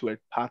coming up to it.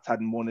 Pats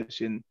hadn't won it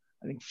in,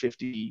 I think,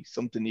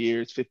 50-something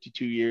years,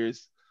 52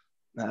 years.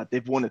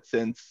 They've won it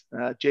since.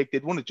 Jake,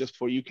 they'd won it just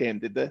before you came,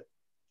 did they?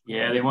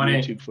 Yeah, they won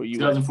it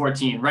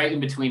 2014, right in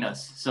between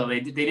us. So they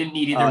didn't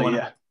need either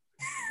one.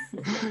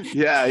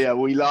 Yeah,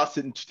 we lost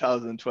it in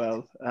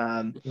 2012.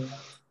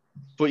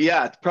 But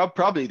yeah,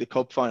 probably the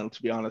cup final,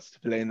 to be honest, to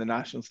play in the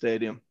National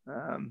Stadium.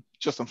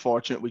 Just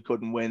unfortunate we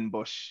couldn't win,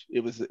 but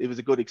it was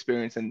a good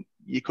experience, and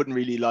you couldn't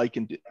really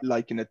liken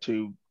it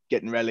to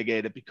getting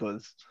relegated,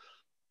 because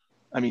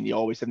you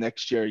always have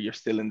next year you're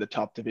still in the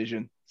top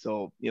division.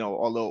 So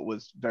although it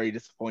was very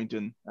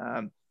disappointing,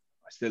 I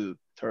still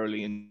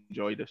thoroughly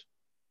enjoyed it.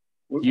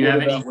 Do you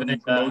have any winning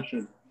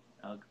promotion?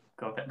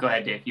 Go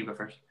ahead, Dave. You go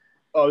first.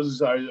 Oh, I was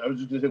just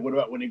going to say, what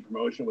about winning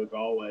promotion with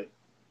Galway?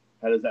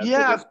 How does that?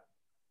 Yeah,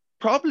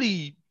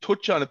 probably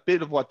touch on a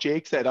bit of what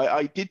Jake said.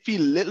 I did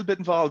feel a little bit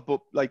involved, but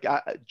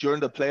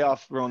during the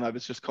playoff run, I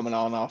was just coming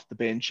on off the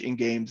bench in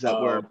games that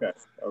were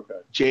okay.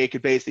 Jake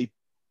had basically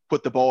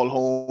put the ball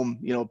home.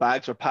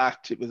 Bags were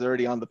packed. It was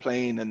already on the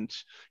plane, and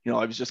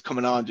I was just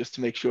coming on just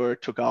to make sure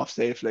it took off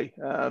safely.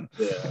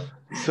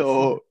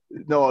 So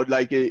no,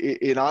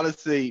 in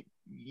honesty,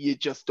 you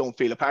just don't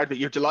feel a part of it.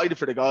 You're delighted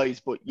for the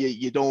guys, but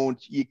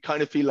you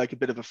kind of feel like a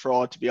bit of a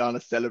fraud, to be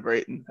honest,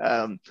 celebrating,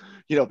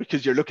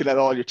 because you're looking at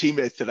all your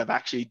teammates that have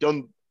actually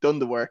done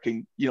the work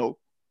and,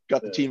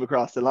 got the team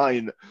across the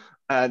line,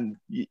 and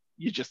you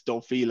just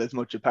don't feel as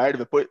much a part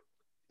of it. But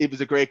it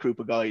was a great group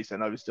of guys,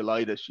 and I was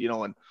delighted,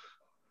 and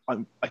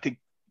I think,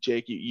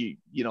 Jake,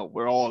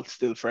 we're all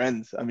still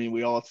friends.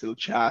 We all still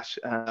chat.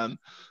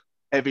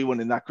 Everyone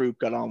in that group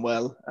got on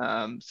well.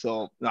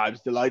 So I was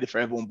delighted for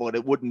everyone, but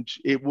it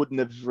wouldn't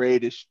have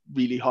rated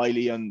really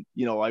highly. And,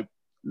 I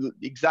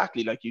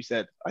exactly like you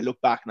said, I look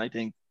back and I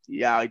think,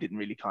 yeah, I didn't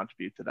really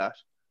contribute to that.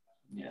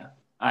 Yeah.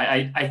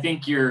 I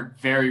think you're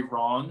very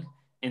wrong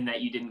in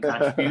that you didn't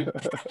contribute.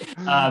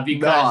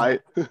 Because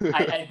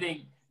I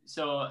think,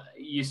 so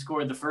you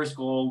scored the first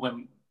goal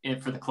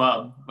for the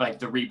club, like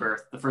the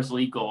rebirth, the first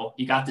league goal.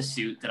 You got the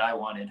suit that I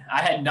wanted.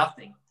 I had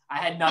nothing.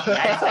 I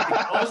just had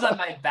the clothes on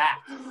my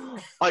back.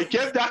 I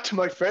gave that to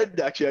my friend,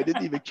 actually. I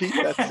didn't even keep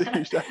that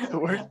suit. That's the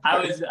worst.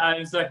 I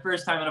was my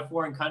first time in a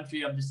foreign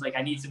country. I'm just like,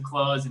 I need some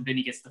clothes, and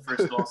Vinny gets the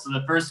first goal. So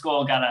the first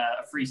goal got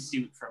a free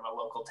suit from a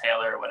local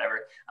tailor or whatever.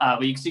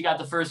 But you got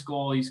the first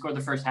goal. You scored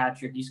the first hat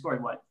trick. You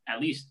scored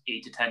at least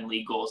 8 to 10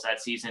 league goals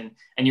that season,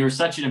 and you were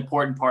such an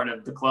important part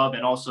of the club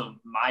and also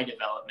my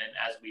development,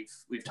 as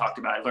we've talked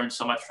about. I learned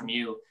so much from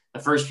you. The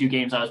first few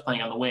games I was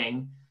playing on the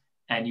wing,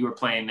 and you were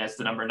playing as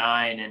the number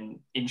 9, and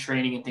in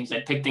training and things,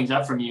 I'd pick things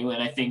up from you.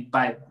 And I think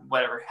by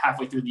whatever,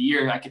 halfway through the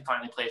year, I could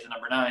finally play as the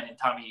number 9, and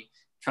Tommy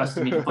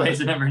trusted me to play as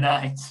the number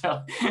 9.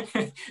 So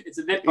it's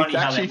a bit funny. It's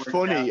actually how that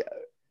funny. out.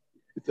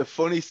 It's a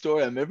funny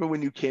story. I remember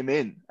when you came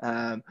in.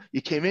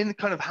 You came in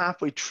kind of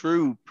halfway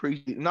through,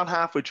 not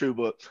halfway through,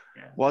 but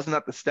wasn't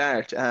at the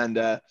start. And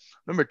I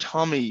remember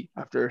Tommy,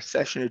 after a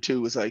session or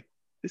two, was like,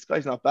 "This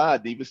guy's not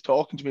bad." And he was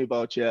talking to me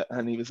about you,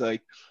 and he was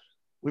like,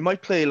 "We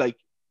might play like,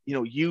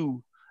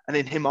 you, and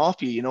then him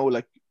off you.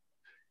 Like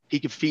he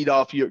could feed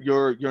off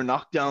your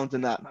knockdowns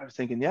and that." And I was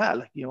thinking, yeah,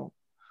 like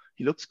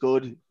he looks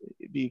good.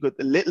 It'd be good.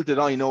 Little did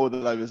I know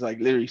that I was like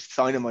literally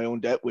signing my own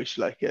death wish,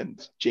 like, and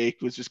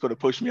Jake was just going to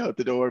push me out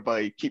the door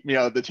by keeping me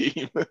out of the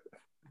team.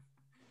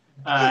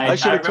 I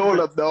should have told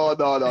him,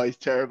 no, he's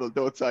terrible.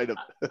 Don't sign him.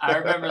 I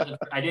remember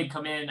I did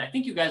come in. I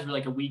think you guys were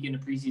like a week into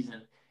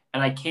preseason,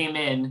 and I came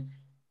in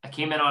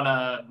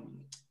on it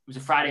was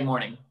a Friday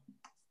morning.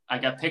 I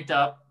got picked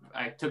up.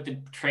 I took the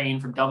train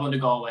from Dublin to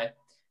Galway.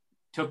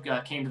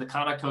 Came to the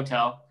Connacht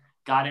Hotel.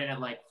 Got in at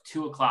like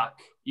 2:00.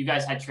 You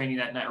guys had training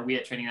that night, or we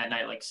had training that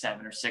night, like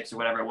 7 or 6 or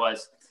whatever it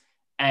was.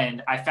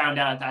 And I found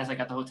out as I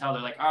got to the hotel,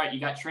 they're like, "All right, you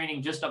got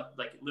training just up,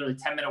 like literally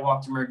 10-minute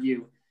walk to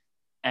Merview."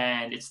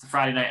 And it's the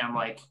Friday night. I'm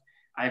like,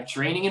 I have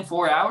training in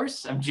 4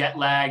 hours. I'm jet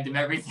lagged and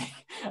everything.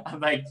 I'm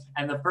like,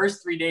 and the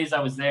first 3 days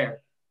I was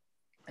there,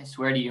 I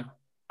swear to you,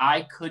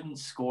 I couldn't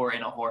score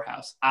in a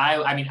whorehouse.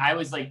 I mean, I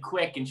was like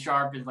quick and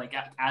sharp and like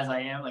as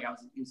I am, like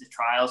it was a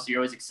trial, so you're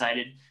always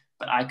excited,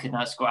 but I could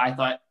not score. I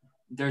thought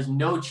there's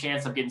no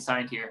chance of getting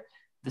signed here.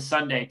 The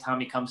Sunday,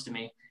 Tommy comes to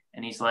me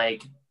and he's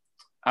like,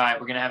 "All right,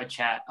 we're going to have a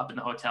chat up in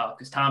the hotel,"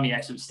 because Tommy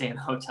actually would stay in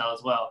the hotel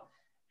as well.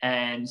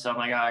 And so I'm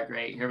like, "All right,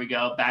 great. Here we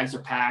go. Bags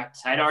are packed."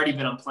 I'd already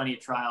been on plenty of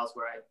trials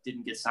where I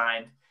didn't get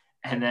signed.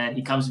 And then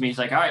he comes to me. He's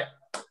like, "All right,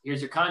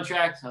 here's your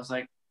contract." I was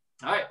like,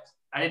 "All right."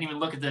 I didn't even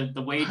look at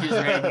the wages or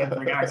anything. I was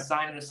like, "All right,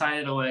 sign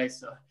it away."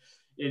 So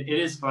it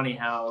is funny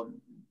how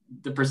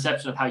the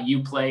perception of how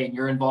you play and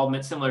your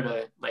involvement, similar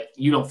to like,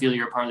 you don't feel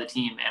you're a part of the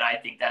team. And I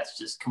think that's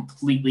just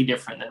completely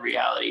different than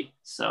reality.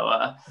 So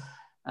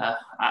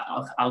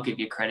I'll give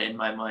you credit in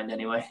my mind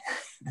anyway.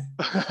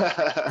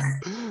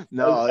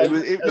 No,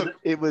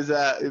 it was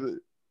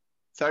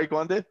sorry, go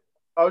on, Dave.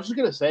 I was just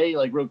gonna say,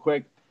 like, real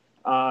quick,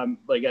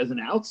 like as an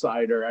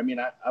outsider, I mean,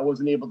 I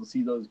wasn't able to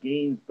see those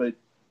games, but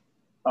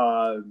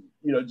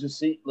just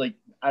see, like,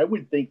 I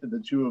would think that the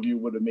two of you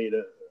would have made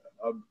a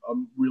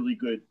really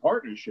good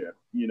partnership,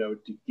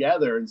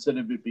 together, instead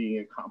of it being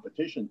a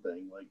competition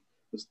thing, like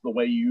just the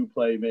way you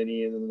play,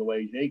 Vinny, and then the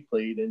way Jake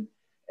played,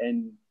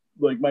 and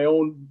like my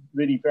own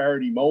Vinny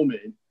Faraday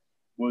moment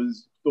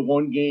was the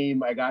one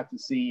game I got to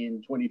see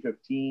in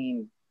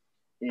 2015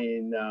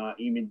 in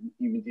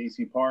even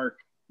DC Park,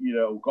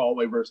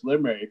 Galway versus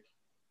Limerick,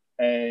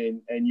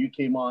 and you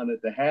came on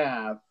at the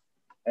half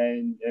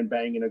and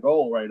banging a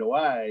goal right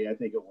away. I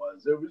think it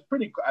was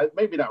pretty,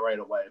 maybe not right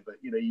away, but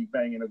you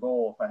banging a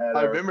goal.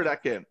 I remember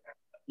that game.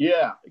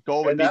 Yeah,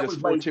 Galway beat us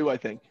 4-2, I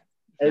think.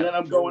 And then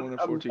I'm going.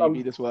 I'm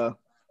beat us well.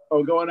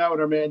 I'm going out with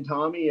our man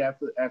Tommy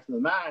after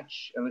the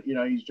match, and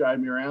he's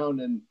driving me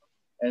around, and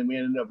we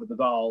ended up at the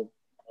Doll.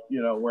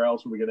 Where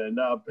else were we going to end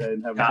up,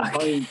 and having some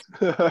pints?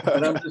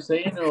 And I'm just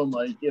saying to him,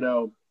 like,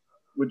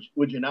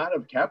 would you not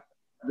have kept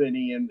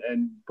Vinny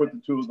and put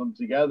the two of them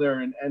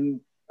together?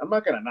 And I'm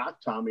not going to knock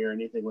Tommy or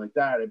anything like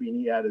that. I mean,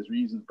 he had his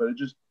reasons, but it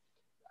just,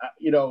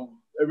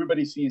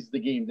 everybody sees the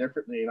game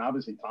differently, and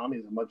obviously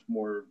Tommy's a much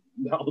more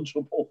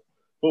knowledgeable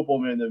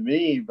footballman than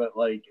me. But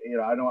like,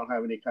 I don't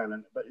have any kind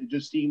of. But it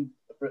just seemed,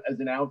 as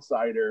an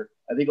outsider,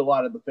 I think a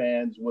lot of the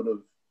fans would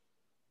have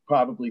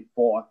probably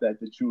thought that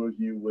the two of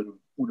you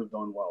would have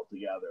done well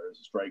together as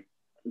a strike,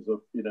 as a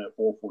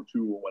 4-4-2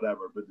 or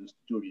whatever. But just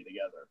the two of you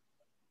together.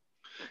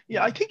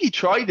 Yeah, I think he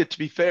tried it, to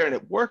be fair, and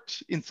it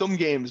worked in some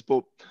games,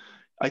 but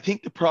I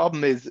think the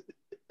problem is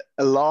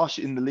a lot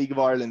in the League of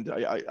Ireland.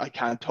 I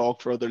can't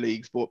talk for other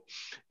leagues, but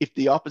if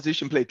the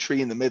opposition play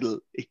 3 in the middle,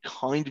 it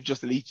kind of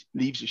just leaves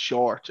you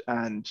short,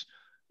 and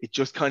it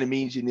just kind of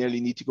means you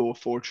nearly need to go a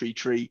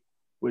 4-3-3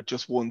 with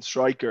just one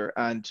striker.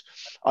 And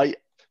I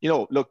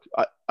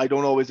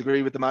don't always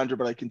agree with the manager,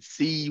 but I can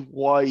see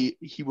why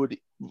he would,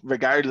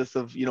 regardless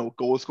of,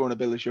 goal scoring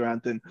ability or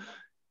anything.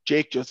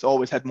 Jake just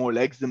always had more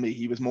legs than me.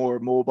 He was more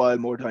mobile,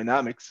 more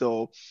dynamic.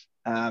 So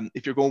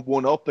if you're going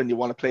 1-up and you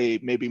want to play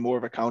maybe more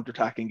of a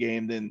counter-attacking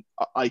game, then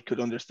I could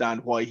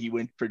understand why he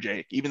went for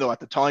Jake. Even though at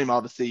the time,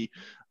 obviously,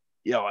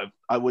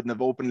 I wouldn't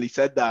have openly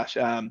said that.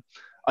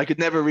 I could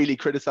never really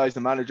criticize the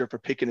manager for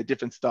picking a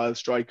different style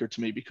striker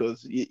to me,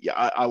 because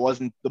I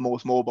wasn't the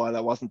most mobile.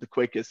 I wasn't the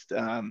quickest.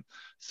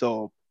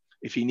 So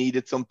if he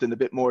needed something a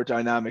bit more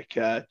dynamic,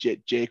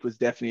 Jake was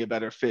definitely a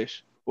better fit.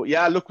 But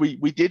yeah, look, we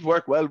did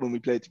work well when we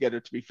played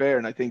together, to be fair.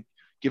 And I think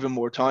given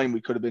more time,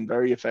 we could have been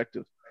very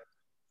effective.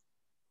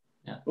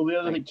 Yeah. Well, the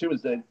other thing too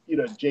is that,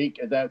 Jake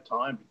at that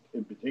time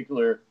in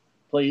particular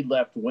played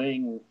left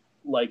wing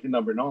like a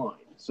number 9.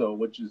 So,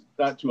 which is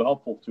not too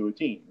helpful to a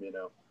team,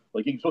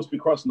 Like he's supposed to be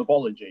crossing the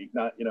ball, Jake,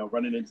 not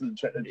running into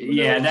the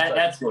yeah.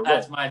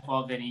 That's my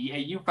fault, Vinny.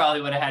 You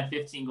probably would have had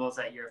 15 goals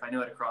that year if I knew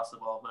how to cross the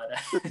ball.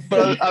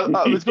 But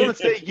I was going to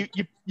say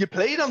you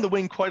played on the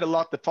wing quite a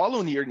lot the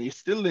following year, and you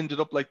still ended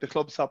up like the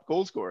club's top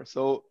goal scorer.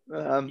 So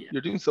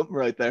you're doing something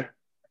right there.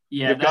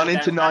 Yeah, you've gone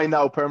into 9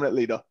 now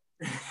permanently, though.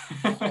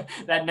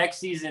 That next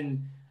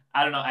season,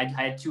 I don't know. I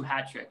had 2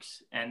 hat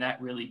tricks, and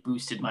that really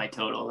boosted my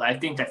total. I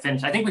think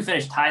we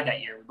finished tied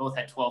that year. We both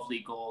had 12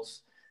 league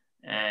goals,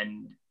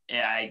 and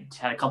yeah, I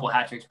had a couple of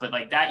hat tricks. But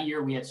like that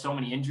year, we had so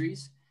many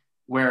injuries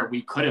where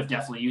we could have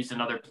definitely used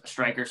another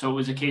striker. So it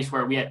was a case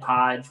where we had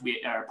Podge,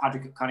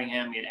 Patrick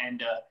Cunningham, we had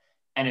Enda,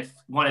 and if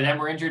one of them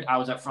were injured, I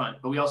was up front.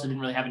 But we also didn't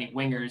really have any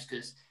wingers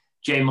because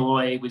Jay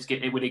Malloy would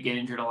get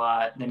injured a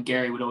lot. And then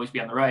Gary would always be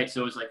on the right.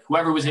 So it was like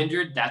whoever was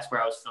injured, that's where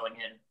I was filling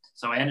in.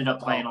 So I ended up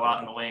playing a lot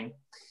on the wing.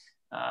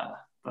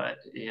 But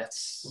yeah,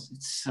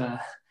 it's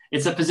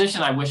a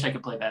position I wish I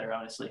could play better,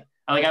 honestly.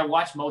 I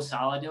watched Mo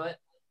Salah do it,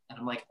 and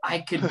I'm like, I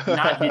could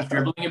not his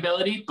dribbling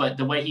ability, but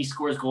the way he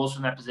scores goals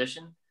from that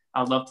position,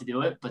 I'd love to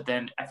do it. But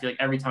then I feel like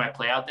every time I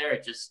play out there,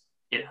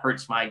 it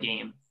hurts my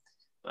game.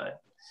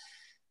 But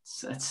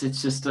it's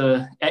just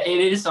it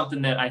is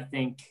something that I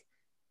think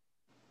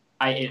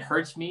it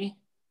hurts me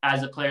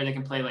as a player that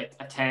can play like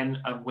a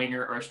 10, a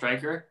winger, or a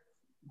striker.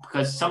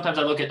 Because sometimes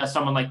I look at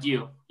someone like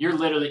you, you're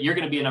going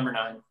to be a number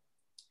 9.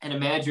 And a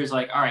manager's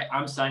like, all right,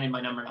 I'm signing my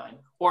number 9,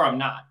 or I'm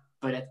not.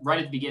 But right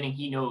at the beginning,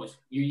 he knows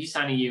he's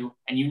signing you,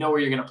 and you know where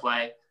you're going to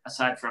play,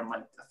 aside from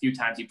like a few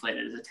times you played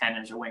it as a 10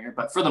 as a winger.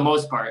 But for the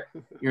most part,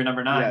 you're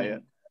number 9. Yeah.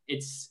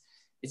 It's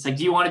like,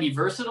 do you want to be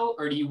versatile,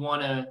 or do you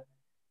want to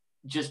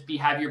just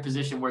have your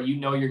position where you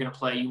know you're going to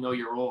play, you know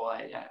your role?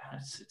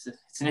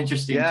 It's an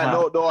interesting. Yeah,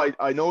 no,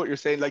 I know what you're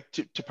saying. Like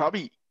to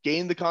probably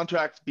gain the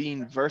contract,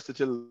 being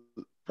versatile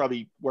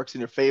probably works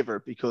in your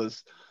favor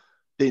because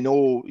they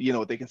know,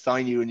 they can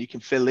sign you and you can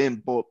fill in.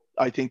 But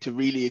I think to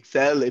really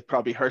excel, it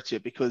probably hurts you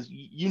because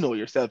you know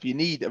yourself, you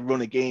need a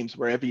run of games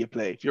wherever you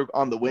play. If you're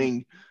on the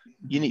wing,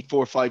 you need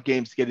 4 or 5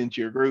 games to get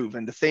into your groove.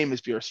 And the same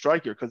is for your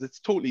striker, because it's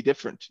totally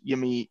different.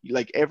 The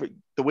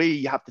way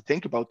you have to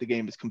think about the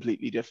game is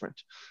completely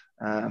different.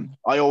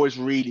 I always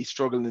really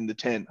struggled in the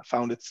 10. I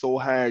found it so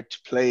hard to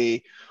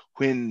play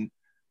when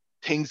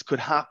things could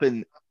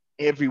happen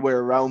everywhere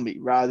around me,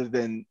 rather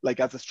than like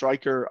as a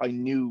striker, I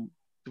knew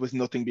there was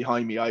nothing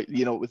behind me.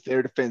 It was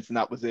their defense and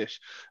that was it.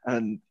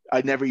 And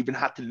I never even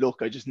had to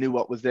look. I just knew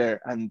what was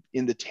there. And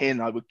in the 10,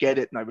 I would get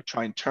it and I would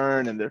try and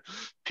turn, and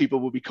people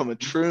would be coming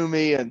through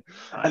me, and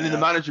then the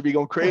manager would be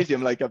going crazy.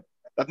 I'm like,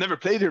 I've never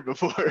played here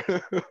before.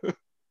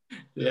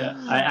 Yeah.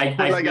 I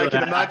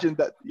can imagine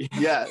that.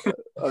 Yeah.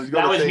 I was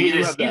that was me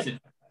this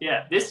season.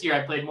 Yeah. This year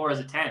I played more as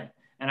a 10,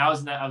 and I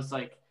was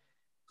like,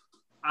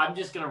 I'm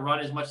just gonna run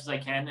as much as I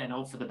can and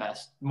hope for the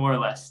best, more or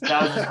less.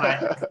 That was just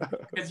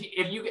because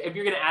if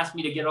you're gonna ask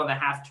me to get on the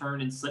half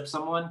turn and slip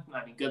someone,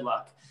 I mean, good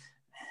luck.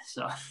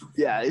 So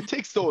yeah, it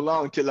takes so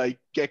long to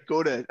get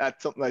good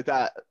at something like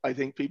that. I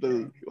think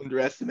people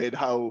underestimate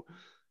how,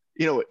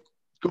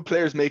 good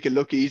players make it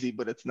look easy,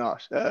 but it's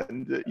not.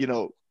 And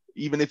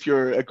even if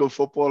you're a good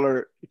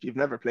footballer, if you've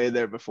never played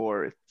there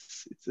before,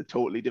 it's a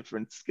totally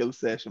different skill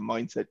set and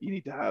mindset you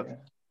need to have.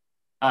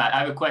 I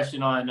have a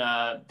question on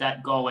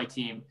that Galway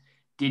team.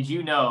 Did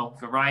you know,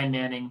 for Ryan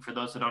Manning, for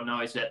those that don't know,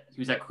 he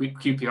was at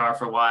QPR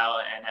for a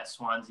while and at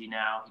Swansea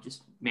now. He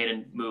just made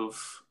a move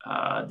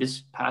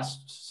this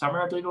past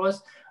summer, I believe it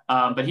was.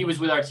 But he was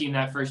with our team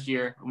that first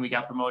year when we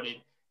got promoted.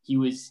 He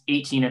was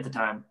 18 at the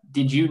time.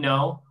 Did you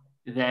know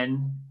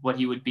then what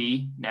he would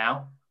be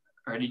now?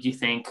 Or did you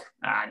think,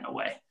 no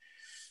way?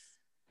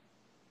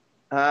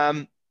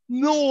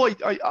 No,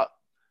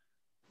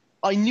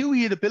 I knew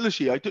he had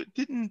ability. I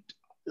didn't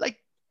like.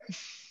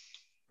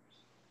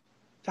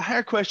 It's a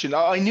hard question.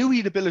 I knew he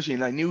had ability,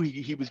 and I knew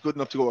he was good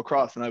enough to go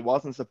across, and I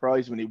wasn't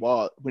surprised when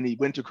he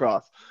went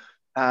across.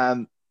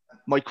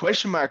 My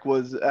question mark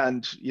was,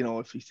 and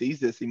if he sees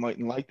this, he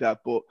mightn't like that,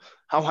 but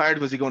how hard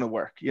was he going to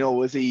work?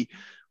 Was he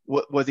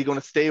going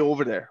to stay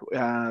over there?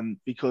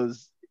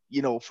 Because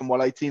from what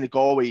I'd seen at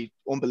Galway,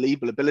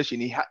 unbelievable ability,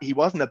 and he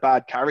wasn't a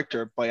bad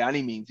character by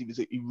any means. He was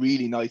a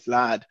really nice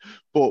lad,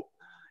 but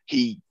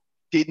he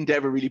didn't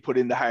ever really put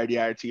in the hard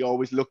yards. He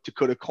always looked to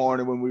cut a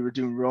corner when we were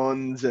doing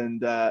runs,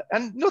 and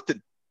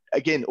nothing,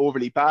 again,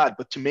 overly bad,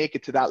 but to make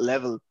it to that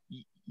level,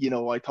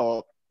 I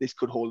thought this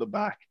could hold him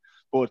back.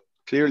 But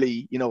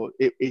clearly,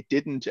 it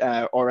didn't,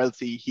 or else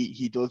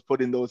he does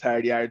put in those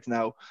hard yards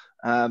now.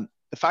 The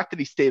fact that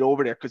he stayed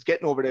over there, because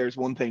getting over there is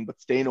one thing, but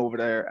staying over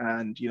there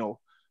and,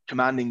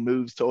 commanding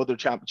moves to other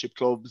championship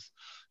clubs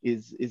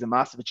is a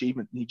massive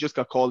achievement. And he just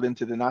got called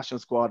into the national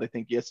squad, I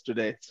think,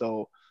 yesterday.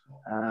 So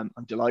I'm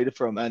delighted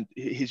for him. And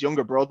his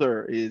younger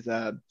brother is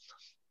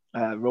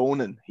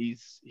Ronan.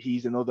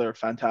 He's another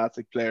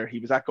fantastic player. He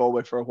was at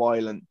Galway for a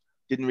while and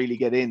didn't really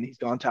get in. He's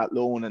gone to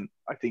loan, and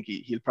I think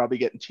he'll probably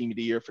get in team of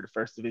the year for the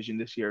first division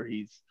this year.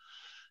 He's,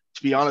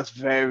 to be honest,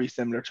 very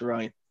similar to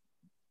Ryan.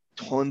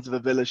 Tons of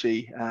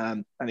ability.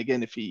 And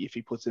again, if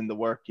he puts in the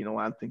work,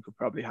 anything could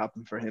probably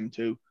happen for him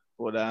too.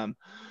 But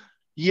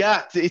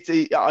Yeah,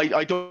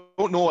 I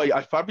don't know.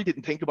 I probably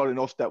didn't think about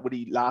enough that would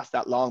he last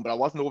that long, but I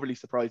wasn't overly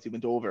surprised he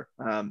went over.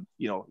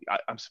 You know,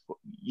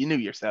 you knew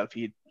yourself.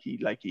 He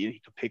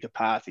could pick a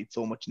pass. He had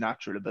so much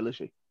natural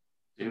ability.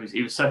 He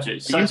was such a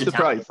talented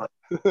player.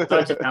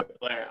 Such a talented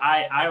player.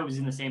 I was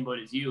in the same boat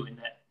as you in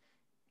that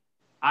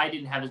I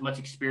didn't have as much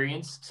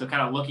experience. So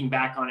kind of looking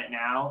back on it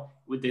now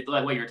with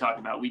like what you were talking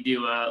about, we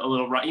do a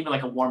little run, even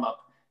like a warm up.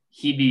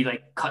 He'd be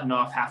like cutting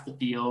off half the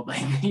field,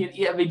 like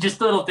I mean,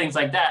 just little things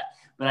like that.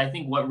 But I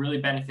think what really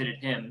benefited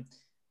him,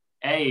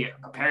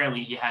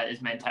 apparently he had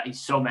his mental.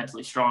 He's so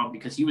mentally strong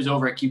because he was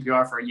over at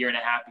QPR for a year and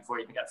a half before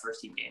he even got a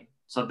first team game.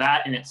 So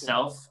that in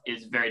itself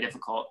is very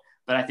difficult.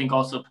 But I think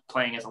also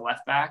playing as a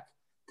left back,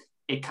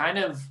 it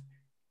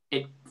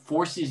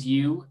forces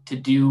you to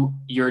do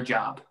your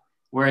job.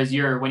 Whereas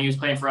when he was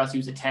playing for us, he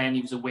was a 10,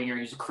 he was a winger,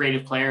 he was a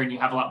creative player, and you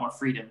have a lot more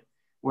freedom.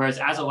 Whereas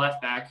as a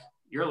left back,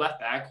 you're a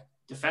left back,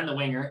 defend the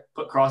winger,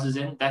 put crosses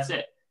in, that's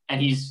it.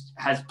 And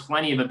has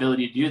plenty of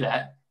ability to do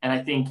that. And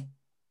I think,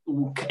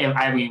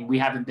 we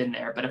haven't been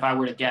there, but if I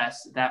were to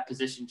guess, that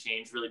position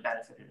change really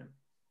benefited him.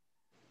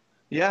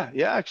 Yeah,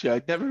 actually,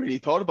 I'd never really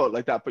thought about it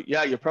like that. But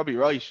yeah, you're probably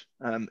right.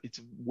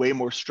 It's way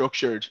more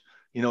structured.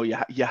 You know,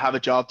 you have a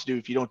job to do.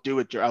 If you don't do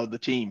it, you're out of the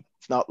team.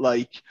 It's not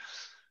like,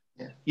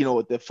 you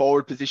know, the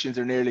forward positions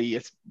are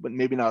nearly, but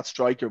maybe not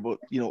striker, but,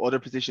 you know, other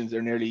positions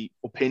are nearly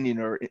opinion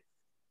or,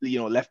 you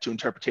know, left to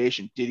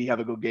interpretation. Did he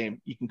have a good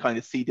game? You can kind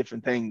of see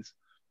different things.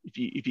 If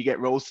you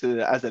get roasted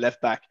as a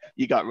left back,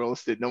 you got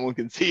roasted. No one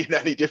can see it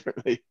any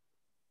differently.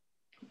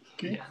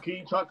 Can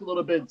you talk a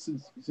little bit,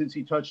 since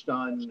you touched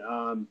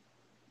on,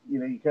 you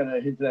know, you kind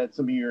of hinted at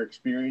some of your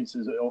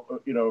experiences,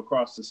 you know,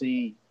 across the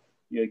sea,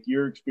 like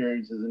your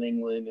experiences in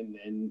England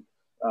and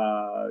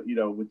you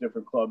know, with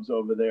different clubs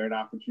over there and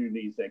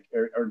opportunities that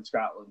are in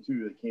Scotland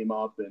too that came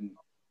up and,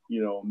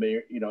 you know,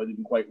 it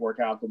didn't quite work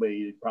out the way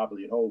you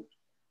probably had hoped.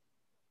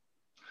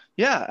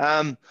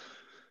 Yeah.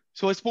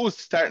 So I suppose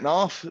starting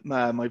off,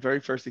 my very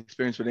first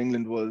experience with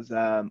England was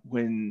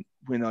when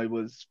I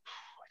was,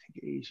 I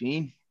think,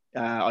 18.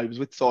 I was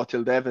with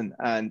Sawtill Devon,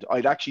 and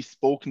I'd actually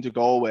spoken to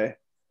Galway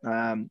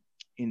in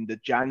the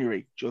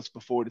January, just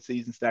before the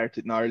season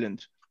started in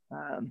Ireland.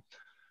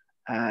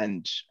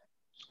 And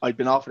I'd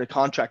been offered a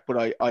contract,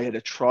 but I had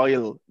a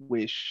trial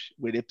with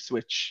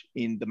Ipswich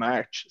in the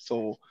March.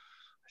 So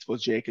I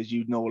suppose, Jake, as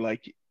you know,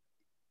 like,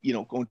 you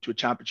know, going to a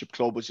championship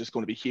club was just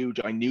going to be huge.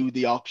 I knew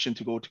the option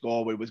to go to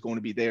Galway was going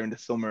to be there in the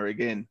summer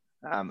again.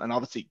 And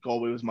obviously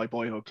Galway was my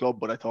boyhood club,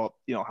 but I thought,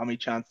 you know, how many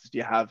chances do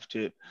you have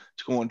to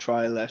go on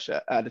trial at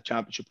a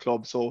championship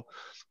club? So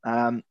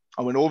I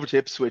went over to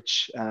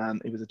Ipswich.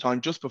 It was a time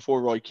just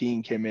before Roy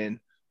Keane came in,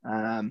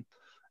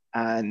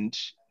 and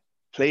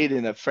played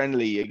in a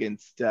friendly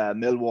against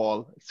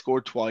Millwall,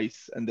 scored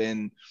twice, and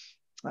then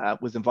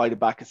was invited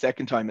back a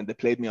second time, and they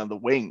played me on the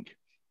wing.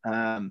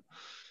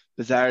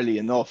 Bizarrely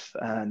enough,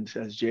 and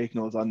as Jake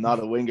knows, I'm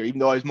not a winger. Even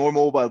though I was more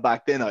mobile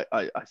back then,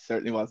 I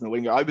certainly wasn't a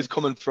winger. I was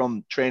coming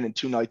from training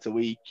 2 nights a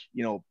week,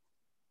 you know,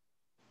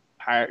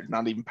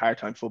 not even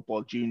part-time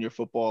football, junior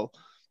football,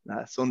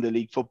 Sunday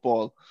league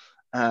football,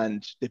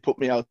 and they put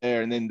me out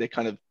there, and then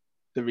the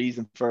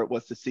reason for it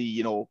was to see,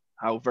 you know,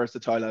 how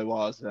versatile I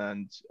was,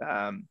 and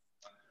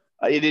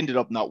it ended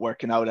up not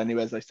working out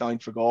anyways. I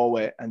signed for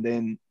Galway, and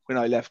then when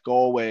I left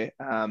Galway,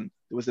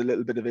 there was a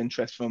little bit of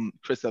interest from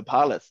Crystal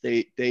Palace.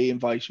 They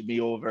invited me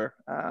over,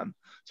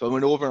 so I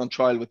went over on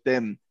trial with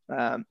them.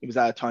 It was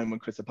at a time when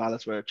Crystal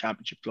Palace were a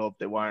championship club.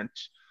 They're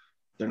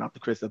not the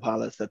Crystal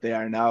Palace that they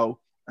are now.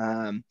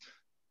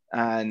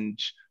 And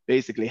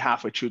basically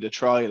halfway through the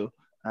trial,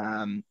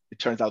 it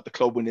turns out the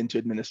club went into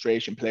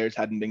administration. Players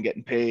hadn't been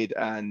getting paid,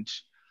 and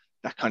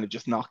that kind of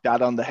just knocked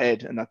that on the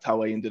head. And that's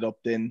how I ended up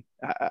then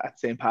at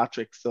St.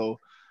 Patrick's. So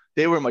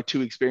they were my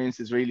 2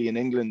 experiences really in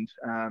England.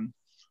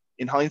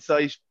 In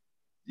hindsight,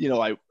 you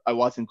know, I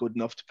wasn't good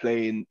enough to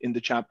play in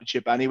the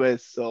championship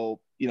anyways. So,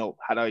 you know,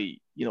 had I,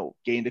 you know,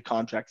 gained a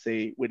contract,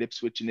 say, with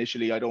Ipswich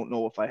initially, I don't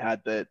know if I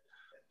had the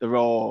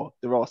raw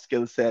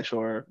skill set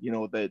or, you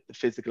know, the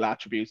physical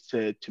attributes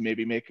to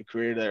maybe make a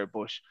career there,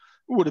 but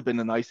it would have been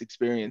a nice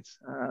experience.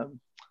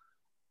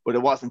 But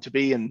it wasn't to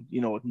be, and,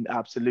 you know,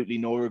 absolutely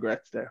no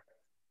regrets there.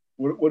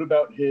 What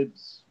about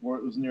Hibs?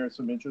 Wasn't there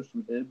some interest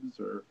from Hibs,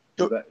 or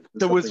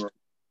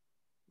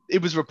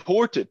it was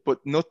reported, but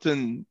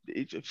nothing.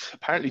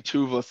 Apparently,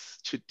 2 of us,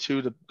 two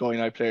of the Galway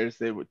United players,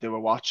 they were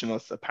watching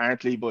us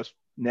apparently, but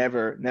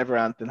never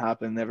anything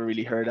happened. Never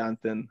really heard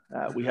anything.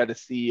 We had a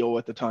CEO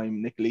at the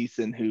time, Nick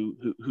Leeson,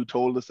 who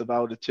told us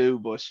about it too,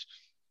 but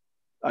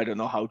I don't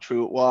know how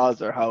true it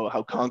was or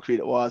how concrete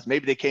it was.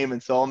 Maybe they came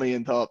and saw me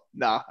and thought,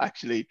 nah,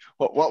 actually,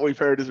 what we've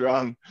heard is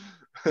wrong.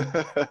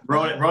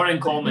 Ronan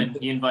Coleman,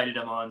 he invited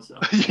him on. So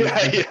yeah.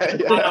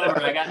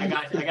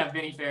 I got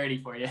Vinny Faraday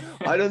for you.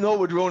 I don't know,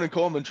 would Ronan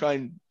Coleman try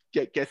and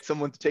get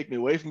someone to take me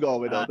away from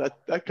Galway though?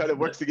 That kind of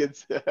works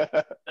against.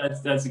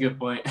 That's a good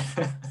point.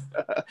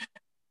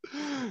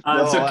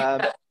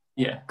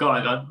 Yeah, go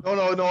on.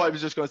 No. I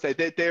was just going to say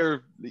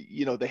they're,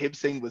 you know, the Hibs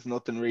thing was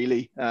nothing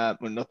really,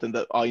 nothing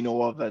that I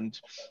know of, and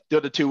the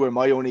other 2 were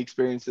my only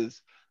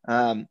experiences.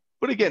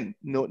 but again,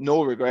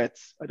 no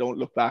regrets. I don't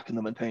look back on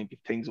them and think if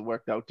things had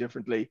worked out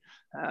differently.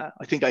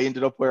 I think I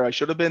ended up where I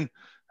should have been.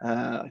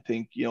 I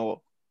think,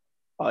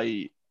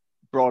 I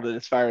brought it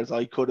as far as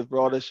I could have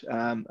brought it.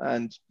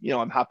 And,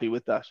 I'm happy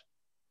with that.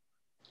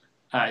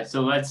 All right.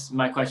 So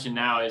my question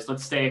now is,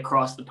 let's stay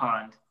across the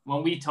pond.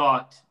 When we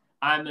talked,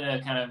 I'm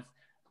going to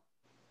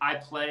I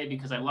play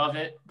because I love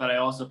it, but I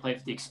also play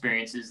for the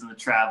experiences and the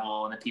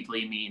travel and the people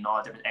you meet and all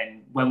that different.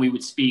 And when we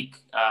would speak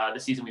the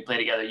season we played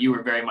together, you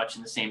were very much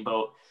in the same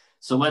boat.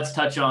 So let's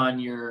touch on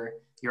your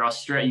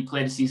Australia. You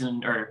played a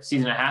season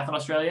and a half in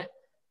Australia.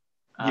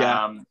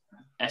 Yeah.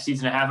 A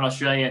season and a half in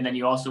Australia, and then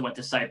you also went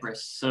to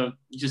Cyprus. So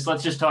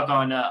let's touch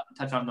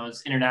on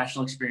those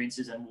international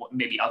experiences and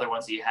maybe other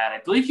ones that you had. I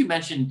believe you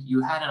mentioned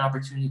you had an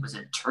opportunity. Was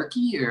it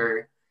Turkey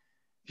or?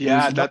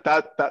 Yeah,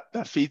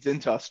 that feeds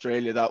into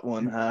Australia, that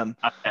one.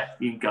 Okay,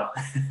 you can go.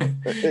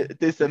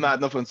 This is a mad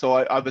enough one. So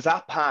I was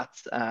at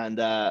Pat's, and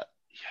a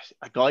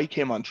guy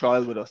came on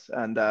trial with us,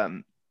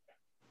 and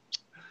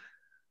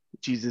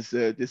Jesus,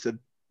 this is a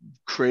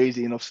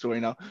crazy enough story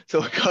now.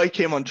 So a guy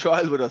came on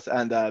trial with us,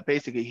 and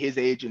basically his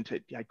agent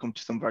had come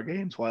to some of our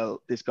games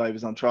while this guy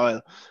was on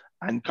trial,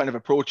 and kind of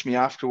approached me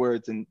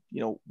afterwards, and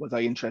was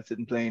I interested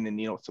in playing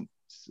in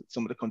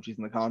some of the countries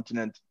in the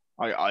continent?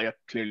 I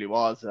clearly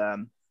was.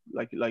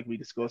 Like we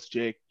discussed,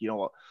 Jake,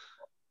 the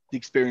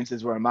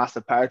experiences were a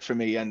massive part for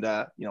me, and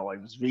I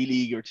was really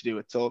eager to do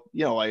it. So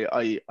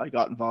I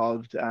got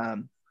involved,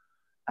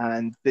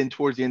 and then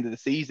towards the end of the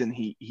season,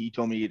 he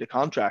told me he had a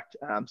contract.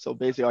 So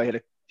basically, I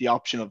had the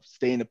option of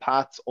staying at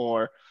Pats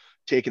or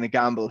taking a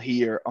gamble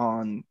here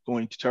on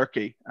going to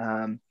Turkey.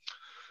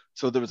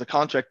 So there was a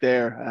contract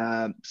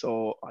there.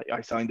 So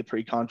I signed the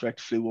pre-contract,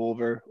 flew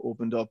over,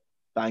 opened up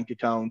bank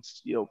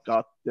accounts,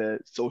 got the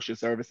social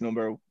service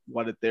number,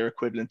 what their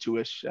equivalent to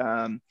it,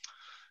 and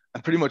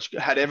pretty much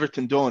had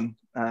everything done.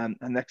 And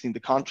next thing, the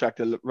contract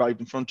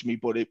arrived in front of me,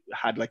 but it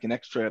had like an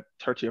extra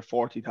 30 or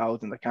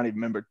 40,000, I can't even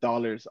remember,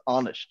 dollars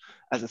on it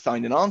as a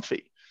signing on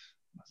fee.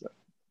 I was like,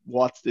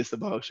 what's this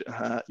about?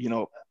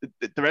 The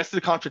rest of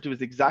the contract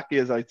was exactly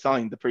as I'd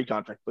signed the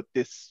pre-contract, but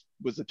this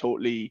was a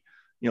totally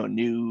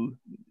new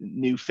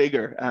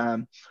figure.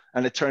 And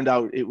it turned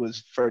out it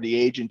was for the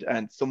agent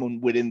and someone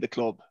within the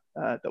club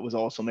that was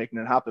also making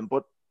it happen.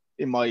 But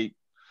in my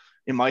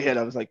head,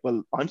 I was like,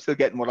 well, I'm still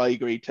getting what I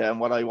agreed to and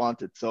what I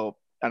wanted. So,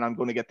 and I'm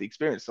going to get the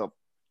experience. So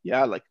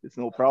yeah, like it's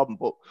no problem.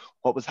 But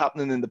what was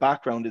happening in the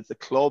background is the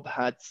club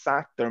had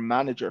sacked their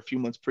manager a few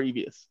months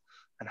previous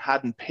and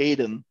hadn't paid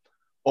him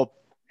up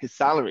his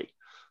salary.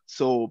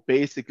 So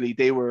basically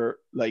they were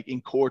like in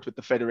court with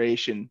the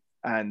federation,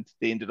 and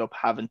they ended up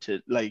having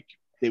to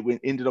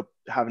ended up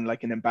having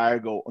like an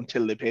embargo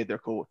until they paid their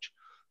coach.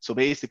 So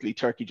basically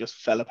Turkey just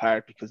fell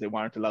apart because they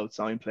weren't allowed to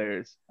sign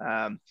players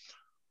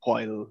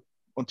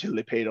until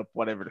they paid up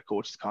whatever the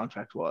coach's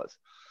contract was.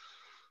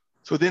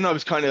 So then I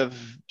was kind of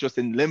just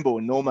in limbo,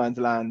 in no man's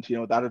land.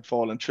 That had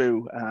fallen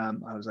through.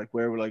 I was like,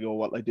 where will I go?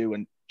 What will I do?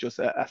 And just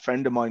a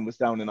friend of mine was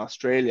down in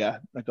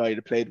Australia, a guy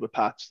that played with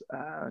Pats,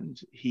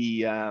 and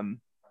he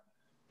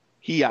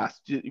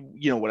asked,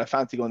 would I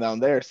fancy going down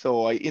there?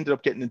 So I ended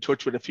up getting in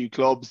touch with a few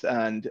clubs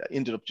and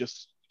ended up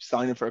just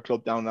signing for a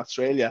club down in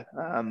Australia.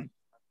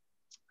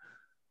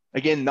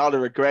 Again, not a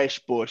regret,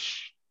 but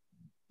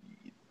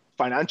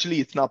financially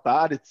it's not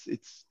bad.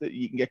 It's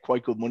you can get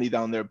quite good money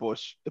down there, but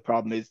the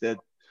problem is that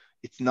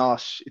it's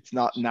not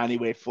in any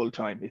way full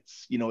time.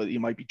 It's you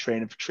might be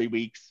training for 3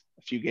 weeks,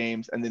 a few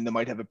games, and then they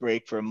might have a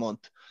break for a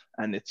month.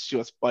 And it's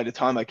just, by the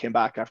time I came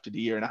back after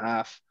the year and a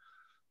half,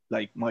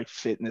 like my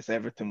fitness,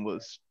 everything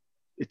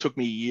it took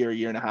me a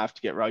year and a half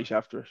to get right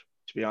after it,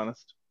 to be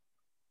honest.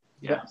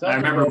 Yeah, I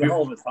remember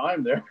all the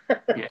time there.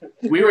 Yeah,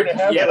 we were.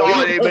 Yeah,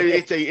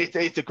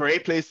 it's a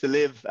great place to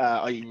live.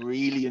 I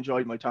really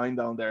enjoyed my time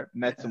down there.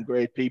 Met some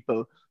great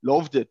people,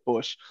 loved it.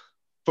 But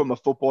from a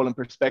footballing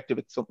perspective,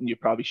 it's something you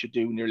probably should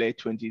do in your late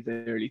 20s,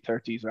 early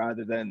 30s,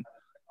 rather than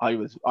I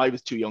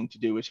was too young to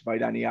do it. If I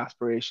had any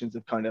aspirations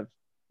of kind of,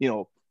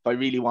 if I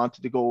really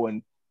wanted to go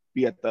and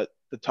be at the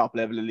top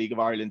level of League of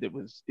Ireland, it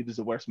was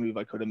the worst move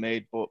I could have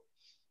made. But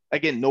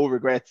again, no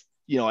regrets.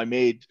 I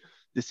made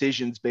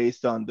decisions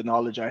based on the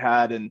knowledge I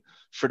had and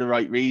for the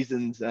right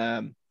reasons.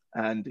 And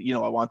I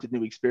wanted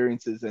new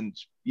experiences. And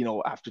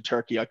after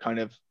Turkey, I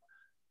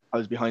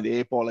was behind the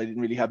 8 ball. I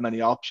didn't really have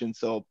many options,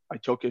 so I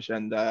took it.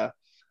 And I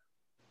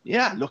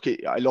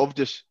loved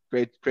it.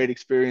 Great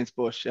experience.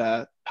 But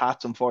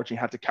Pats unfortunately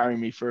had to carry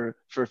me for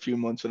a few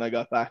months when I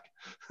got back.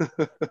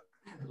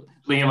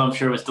 Liam, I'm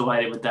sure, was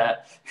delighted with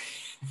that.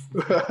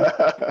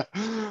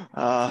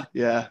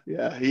 Yeah.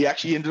 He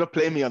actually ended up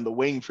playing me on the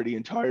wing for the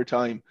entire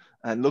time.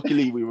 And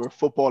luckily we were a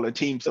footballing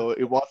team, so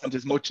it wasn't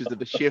as much of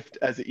a shift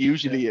as it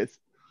usually is.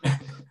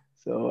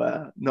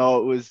 So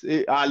no, it was.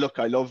 Look,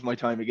 I loved my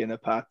time again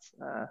at Pats.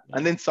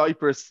 And then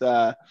Cyprus.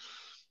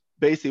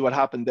 Basically, what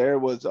happened there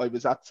was I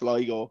was at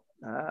Sligo,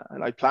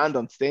 and I planned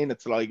on staying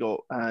at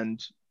Sligo,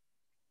 and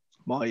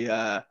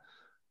my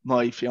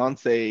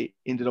fiance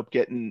ended up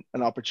getting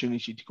an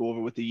opportunity to go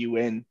over with the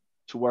UN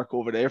to work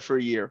over there for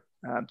a year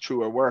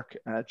through her work,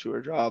 through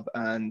her job,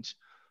 and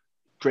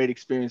great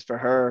experience for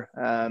her.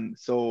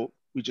 So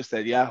we just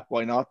said, yeah,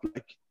 why not?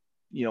 Like,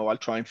 I'll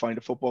try and find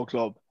a football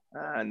club.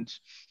 And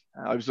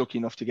I was lucky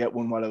enough to get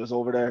one while I was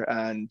over there,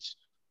 and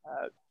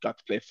got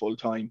to play full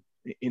time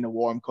in a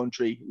warm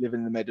country,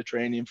 living in the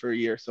Mediterranean for a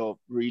year. So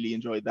really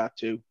enjoyed that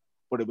too.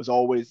 But it was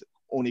always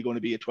only going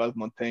to be a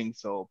 12-month thing.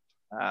 So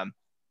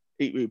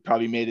it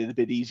probably made it a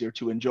bit easier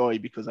to enjoy,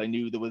 because I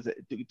knew there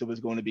was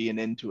going to be an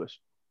end to it.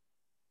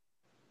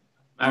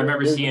 I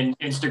remember seeing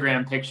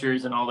Instagram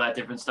pictures and all that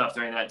different stuff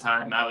during that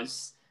time.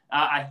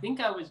 I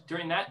think I was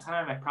during that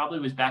time. I probably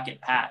was back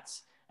at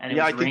Pat's, and it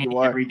was raining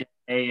every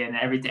day and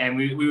everything. And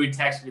we would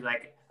text me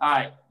like, "All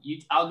right,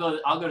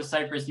 I'll go to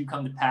Cyprus. You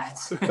come to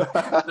Pat's."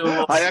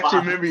 I actually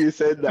remember you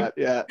said that.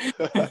 Yeah,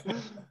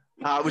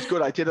 it was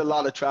good. I did a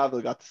lot of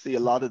travel. Got to see a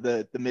lot of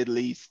the Middle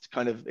East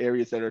kind of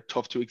areas that are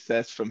tough to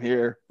access from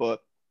here,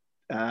 but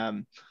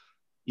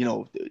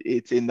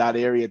it's in that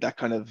area, that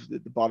kind of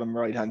the bottom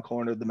right hand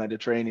corner of the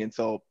Mediterranean.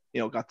 So,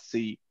 got to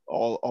see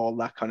all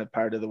that kind of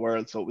part of the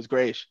world. So it was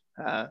great.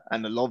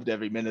 And I loved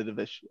every minute of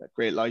it. A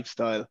great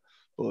lifestyle.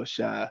 But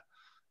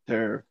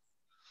their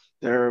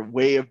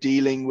way of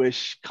dealing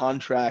with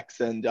contracts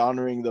and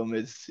honoring them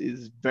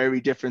is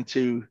very different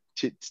to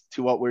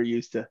what we're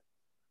used to.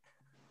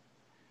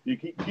 You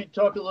can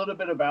talk a little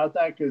bit about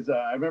that, because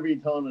I remember you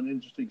telling an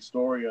interesting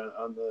story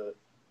on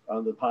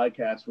the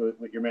podcast with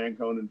your man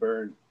Conan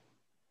Byrne.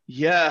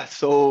 Yeah,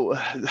 so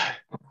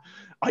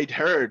I'd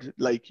heard,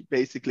 like,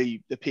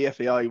 basically the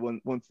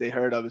PFAI, once they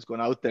heard I was going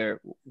out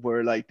there,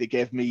 were like, they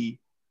gave me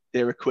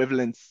their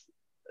equivalence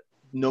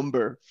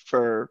number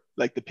for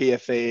like the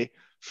PFA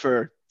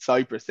for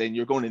Cyprus, saying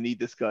you're going to need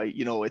this guy.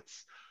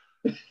 It's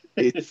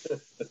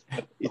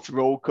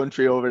rogue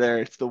country over there.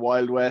 It's the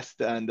Wild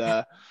West. And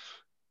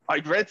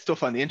I'd read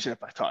stuff on the internet,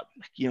 but I thought,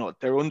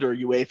 they're under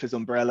UEFA's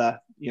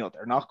umbrella.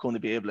 They're not going to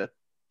be able to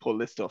pull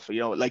this stuff.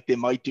 Like they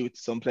might do it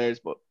to some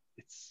players, but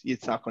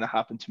it's not going to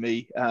happen to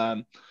me.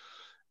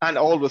 And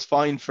all was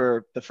fine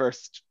for the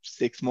first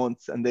 6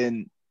 months, and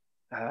then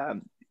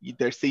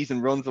their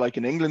season runs like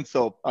in England.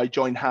 So I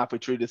joined halfway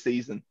through the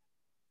season,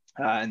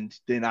 and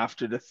then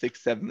after the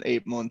 6, 7,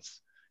 8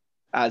 months,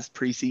 as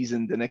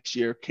preseason the next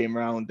year came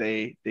around,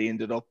 they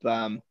ended up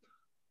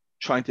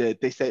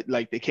they said,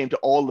 like, they came to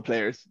all the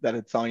players that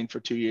had signed for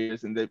 2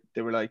 years, and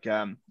they were like,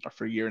 or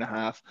for a year and a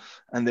half,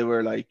 and they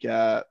were like,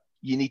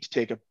 you need to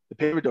take a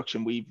pay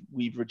reduction.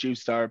 We've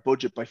reduced our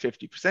budget by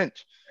 50%.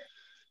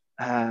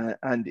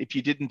 And if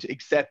you didn't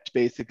accept,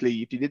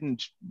 basically, if you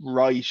didn't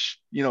write,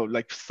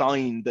 like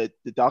sign the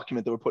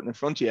document that we're putting in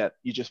front of you,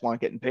 you just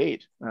weren't getting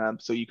paid.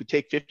 So you could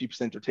take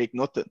 50% or take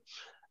nothing.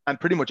 And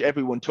pretty much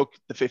everyone took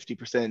the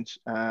 50%.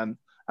 And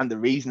the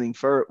reasoning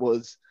for it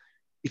was,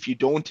 if you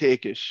don't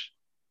take it,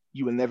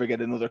 you will never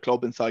get another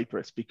club in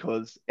Cyprus,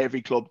 because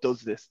every club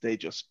does this. They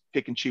just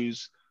pick and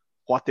choose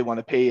what they want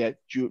to pay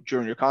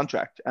during your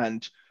contract.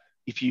 And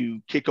if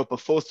you kick up a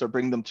fuss or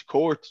bring them to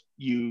court,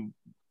 you'll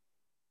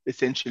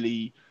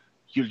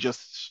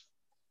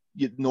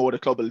know the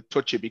club will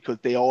touch you, because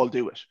they all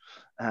do it.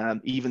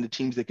 Even the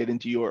teams that get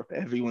into Europe,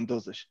 everyone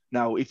does it.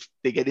 Now, if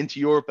they get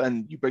into Europe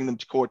and you bring them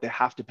to court, they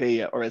have to pay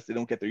you, or else they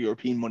don't get their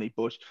European money.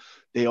 But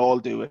they all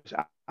do it.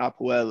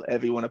 Apoel,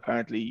 everyone,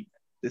 apparently,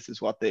 this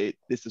is what they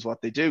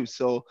do.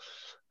 So,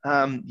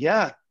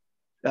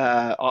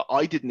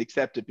 I didn't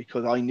accept it,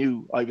 because I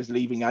knew I was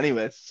leaving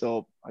anyway.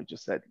 So I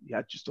just said,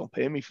 yeah, just don't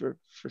pay me for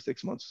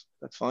 6 months.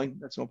 That's fine.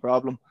 That's no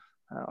problem.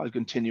 I'll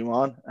continue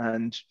on.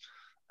 And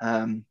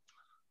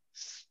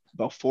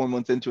about 4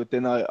 months into it,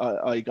 then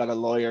I got a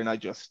lawyer, and I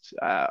just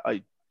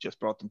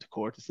brought them to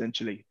court.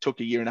 Essentially, it took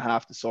a year and a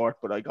half to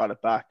sort, but I got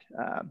it back.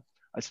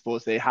 I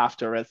suppose they have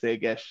to, or else they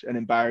get an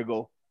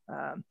embargo.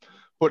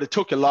 But it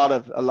took a lot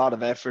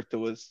of effort. There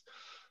was,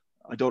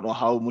 I don't know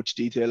how much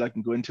detail I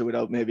can go into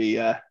without maybe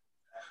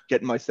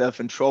getting myself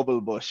in trouble,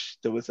 but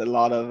there was a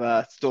lot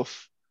of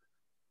stuff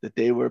that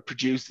they were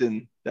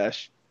producing that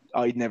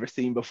I'd never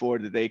seen before,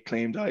 that they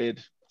claimed I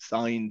had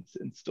signed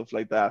and stuff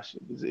like that.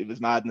 It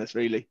was madness,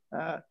 really.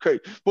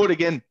 But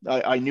again,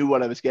 I knew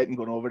what I was getting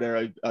going over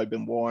there. I've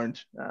been warned.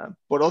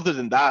 But other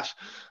than that,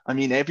 I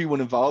mean,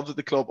 everyone involved with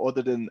the club,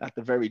 other than at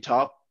the very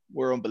top,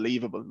 were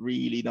unbelievable.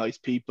 Really nice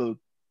people.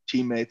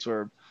 Teammates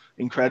were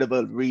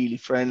incredible, really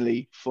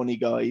friendly, funny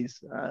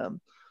guys.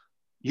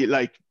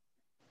 Like,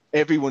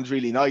 everyone's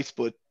really nice,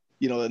 but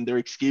and their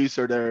excuse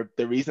or their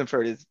reason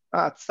for it is,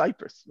 it's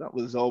Cyprus. That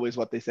was always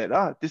what they said.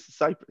 This is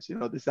Cyprus.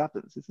 This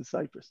happens. This is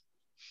Cyprus.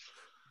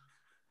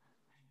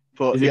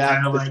 But is it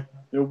kind of like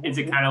you're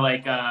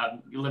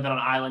living on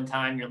island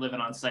time, you're living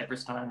on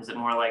Cyprus time? Is it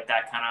more like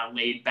that kind of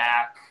laid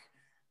back,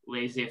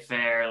 laissez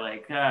faire,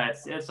 like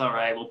it's all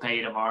right, we'll pay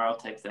you tomorrow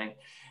type thing?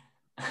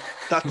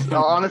 That's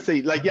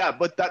honestly, like, yeah,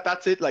 but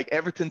that's it. Like,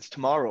 everything's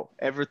tomorrow.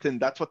 Everything,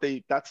 that's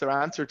their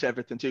answer to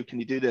everything too. Can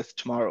you do this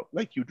tomorrow?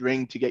 Like, you'd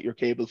ring to get your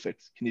cable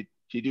fixed. Can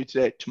you do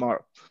today?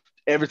 Tomorrow.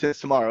 Everything's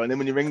tomorrow. And then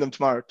when you ring them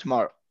tomorrow.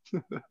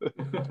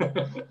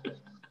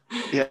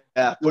 Yeah.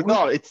 But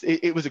no,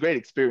 it was a great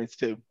experience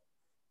too.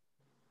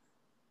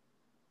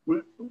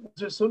 Was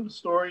there some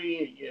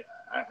story?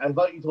 I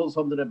thought you told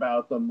something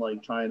about them,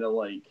 like, trying to,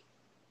 like,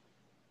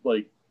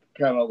 like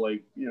kind of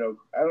like, you know,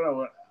 I don't know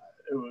what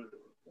it was.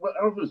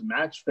 I don't know if it was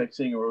match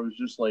fixing or it was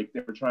just like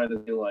they were trying to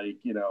be like,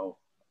 you know,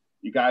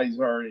 you guys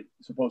aren't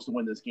supposed to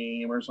win this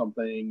game or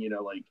something, you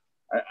know, like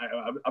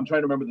I'm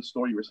trying to remember the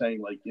story you were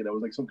saying, like, you know, it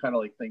was like some kind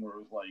of like thing where it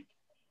was like,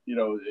 you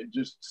know, it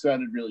just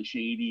sounded really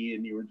shady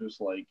and you were just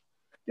like,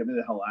 get me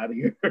the hell out of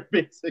here,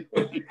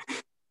 basically.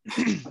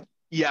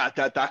 Yeah,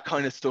 that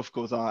kind of stuff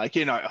goes on.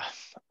 Again, I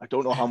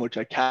don't know how much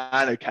I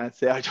can't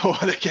say. I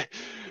don't want to get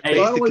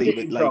basically,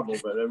 but like, trouble,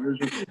 but it was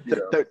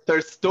just,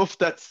 there's stuff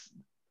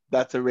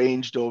that's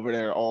arranged over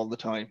there all the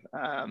time.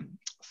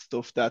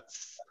 Stuff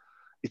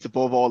it's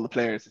above all the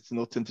players. It's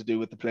nothing to do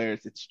with the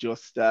players. It's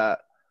just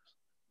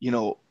you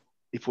know,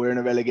 if we're in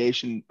a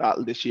relegation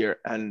battle this year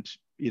and,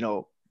 you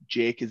know,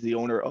 Jake is the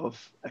owner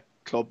of a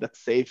club that's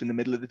safe in the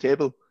middle of the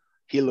table,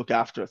 he'll look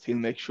after us. He'll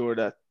make sure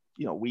that,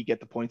 you know, we get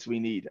the points we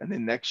need. And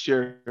then next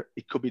year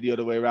it could be the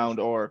other way around,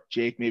 or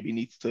Jake we maybe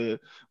need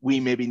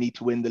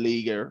to win the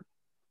league,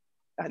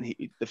 and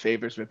the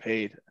favors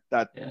repaid.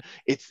 That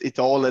it's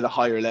all at a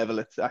higher level.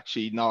 It's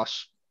actually not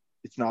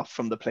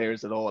from the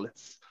players at all.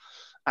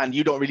 And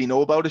you don't really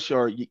know about it.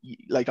 Sure,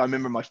 like I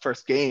remember my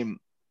first game.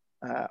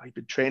 I'd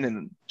been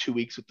training 2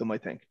 weeks with them, I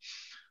think,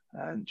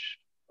 and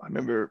I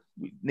remember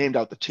we named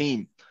out the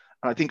team,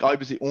 and I think I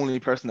was the only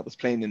person that was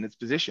playing in his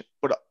position.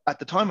 But at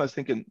the time, I was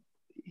thinking,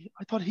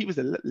 I thought he was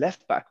a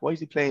left back. Why is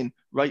he playing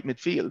right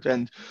midfield?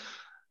 And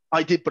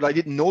I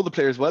didn't know the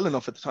players well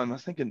enough at the time. I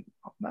was thinking,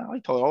 oh, man,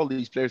 I thought all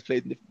these players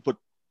played, but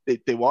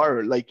they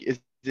were like, it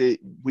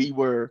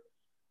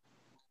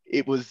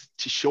was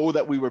to show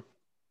that we were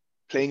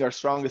playing our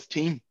strongest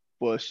team,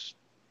 but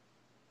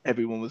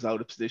everyone was out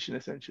of position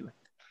essentially.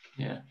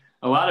 Yeah.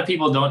 A lot of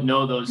people don't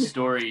know those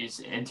stories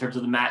in terms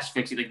of the match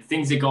fixing, like the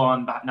things that go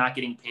on about not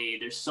getting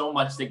paid. There's so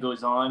much that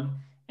goes on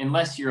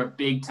unless you're a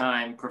big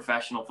time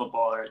professional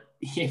footballer.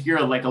 If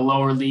you're like a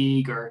lower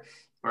league or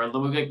a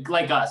little bit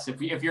like us,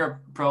 if you're a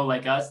pro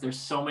like us, there's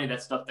so many of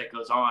that stuff that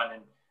goes on.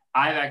 And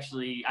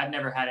I've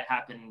never had it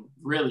happen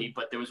really,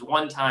 but there was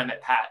one time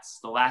at Pats,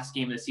 the last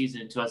game of the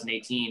season in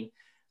 2018,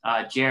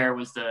 Jer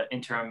was the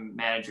interim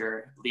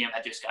manager. Liam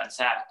had just gotten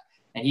sacked,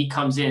 and he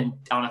comes in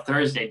on a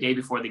Thursday, day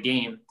before the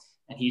game.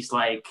 And he's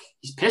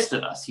pissed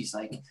at us. He's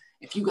like,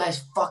 if you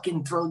guys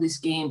fucking throw this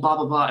game, blah,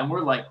 blah, blah. And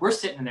we're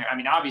sitting there. I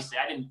mean, obviously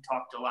I didn't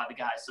talk to a lot of the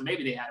guys, so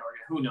maybe they had order.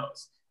 Who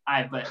knows?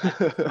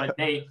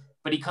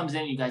 But he comes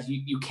in, you guys,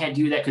 you can't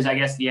do that. Cause I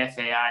guess the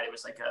FAI, there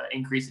was like an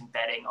increase in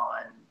betting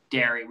on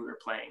dairy we were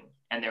playing.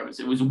 And it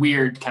was a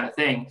weird kind of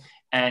thing.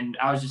 And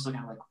I was just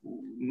looking, I'm like,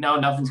 no,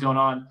 nothing's going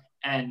on.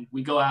 And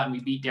we go out and we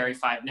beat Derry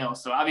 5-0.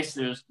 So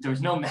obviously there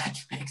was no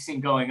match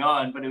fixing going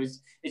on, but it's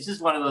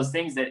just one of those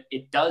things that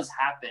it does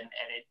happen,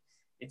 and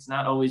it's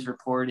not always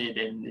reported,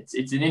 and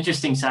it's an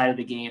interesting side of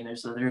the game.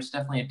 There's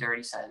definitely a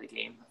dirty side of the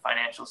game, the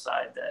financial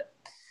side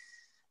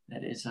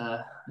that is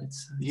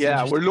it's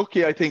yeah, we're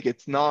lucky. I think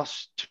it's not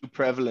too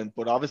prevalent,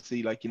 but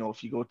obviously, like, you know,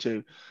 if you go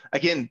to,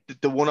 again,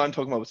 the one I'm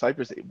talking about with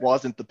Cyprus, it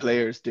wasn't the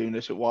players doing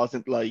it. It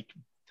wasn't like,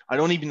 I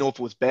don't even know if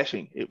it was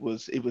betting. It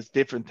was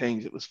different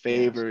things. It was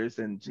favors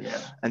and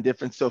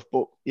different stuff.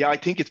 But yeah, I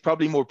think it's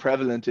probably more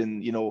prevalent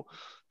in, you know,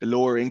 the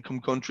lower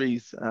income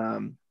countries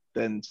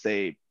than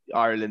say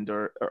Ireland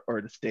or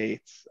the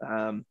States.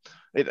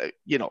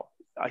 You know,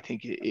 I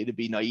think it'd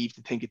be naive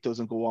to think it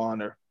doesn't go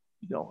on, or,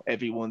 you know,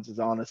 everyone's as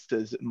honest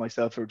as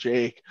myself or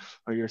Jake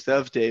or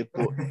yourself, Dave.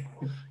 But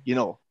you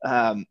know,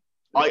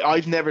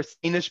 I've never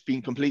seen it,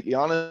 being completely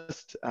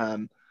honest.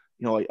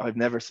 You know, I've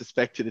never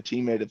suspected a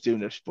teammate of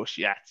doing it, but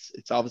yeah,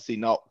 it's obviously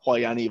not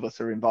why any of us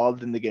are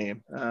involved in the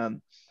game.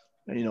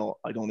 You know,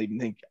 I don't even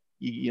think,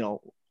 you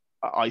know,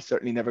 I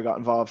certainly never got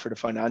involved for the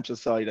financial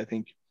side. I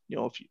think, you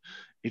know,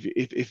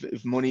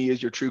 if money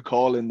is your true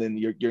calling, then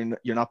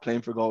you're not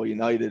playing for Galway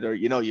United, or,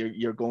 you know,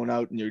 you're going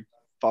out and you're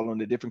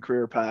following a different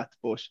career path.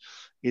 But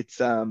it's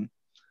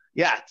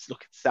it's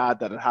sad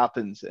that it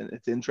happens, and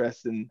it's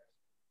interesting,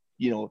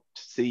 you know,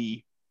 to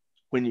see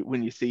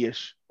when you see it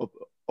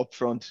up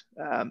front,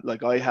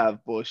 like I have.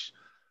 But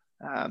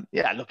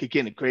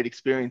again, a great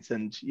experience,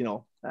 and, you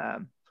know, I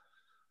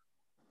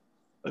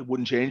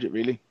wouldn't change it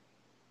really.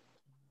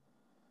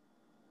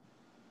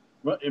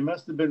 Well, it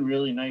must have been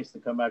really nice to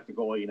come back to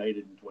Galway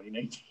United in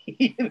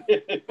 2019.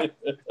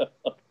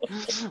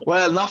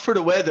 Well, not for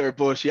the weather,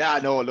 but yeah,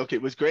 no, look,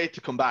 it was great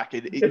to come back.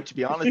 To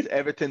be honest,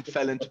 everything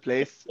fell into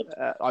place.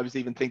 I was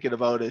even thinking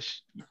about it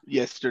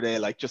yesterday,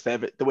 like just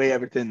the way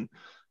everything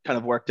kind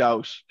of worked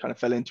out, kind of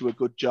fell into a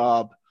good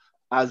job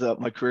as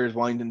my career is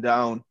winding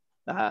down,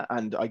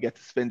 and I get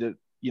to spend it,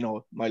 you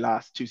know, my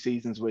last 2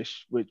 seasons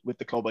with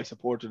the club I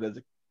supported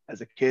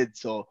as a kid.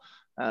 So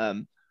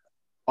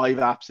I've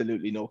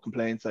absolutely no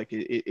complaints. Like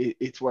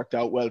it's worked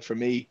out well for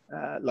me.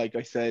 Like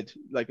I said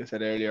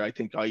earlier, I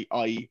think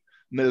I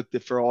milked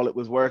it for all it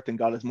was worth and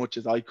got as much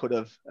as I could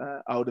have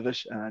out of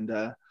it. And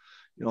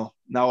you know,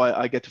 now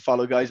I get to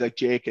follow guys like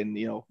Jake, and,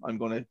 you know, I'm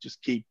going to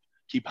just keep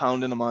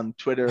hounding him on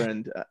Twitter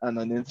and on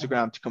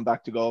Instagram to come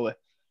back to Galway.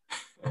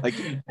 Like,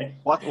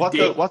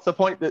 what's the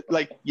point that,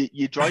 like,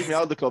 you drive me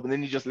out of the club and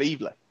then you just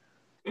leave, like?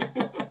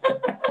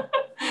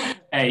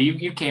 Hey,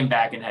 you came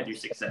back and had your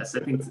success.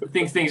 I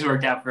think things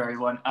worked out for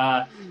everyone.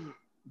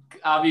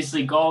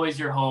 Obviously, Galway's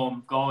your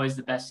home. Galway's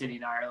the best city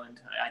in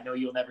Ireland. I know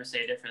you'll never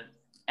say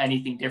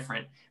anything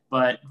different.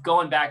 But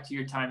going back to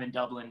your time in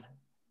Dublin,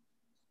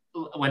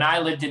 when I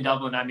lived in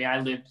Dublin, I mean, I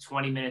lived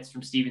 20 minutes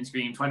from Stephen's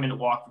Green, 20-minute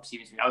walk from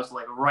Stephen's Green. I was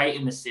like right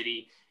in the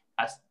city.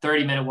 A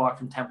 30-minute walk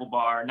from Temple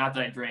Bar. Not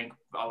that I drank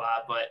a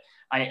lot, but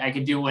I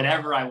could do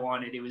whatever I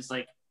wanted. It was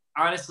like,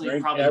 honestly,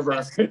 Drink probably ever.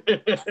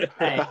 the best.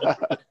 Hey,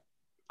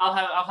 I'll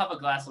have a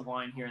glass of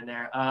wine here and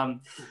there.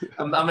 I'm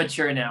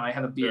mature now. I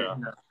have a beer. Yeah.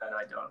 No,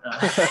 I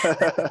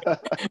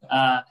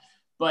don't.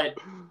 But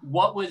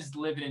what was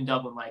living in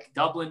Dublin like?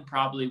 Dublin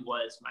probably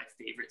was my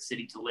favorite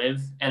city to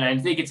live, and I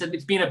think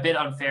it's been a bit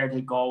unfair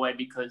to Galway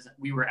because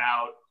we were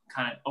out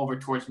kind of over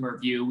towards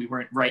Merview. We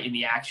weren't right in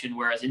the action,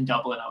 whereas in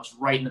Dublin, I was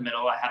right in the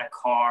middle. I had a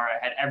car.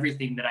 I had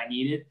everything that I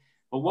needed.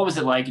 But what was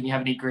it like? And you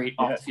have any great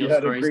off-the-field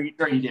stories?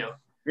 Sure you do.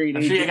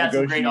 I'm sure you got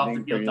some great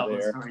off-the-field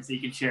Dublin stories that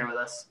you can share with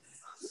us.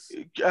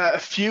 A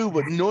few,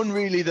 but none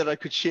really that I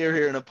could share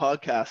here in a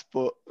podcast.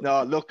 But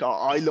no, look,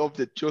 I loved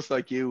it just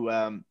like you.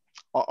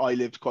 I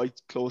lived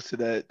quite close to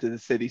the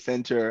city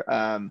centre,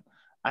 and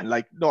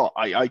like no,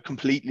 I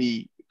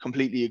completely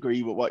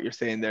agree with what you're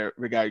saying there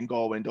regarding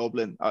Galway and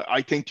Dublin.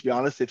 I think, to be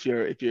honest, if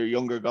you're a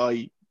younger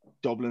guy,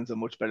 Dublin's a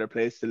much better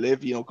place to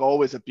live. You know,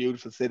 Galway's a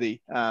beautiful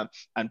city, and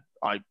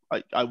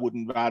I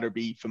wouldn't rather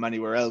be from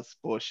anywhere else.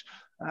 But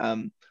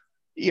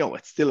you know,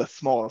 it's still a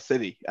small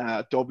city.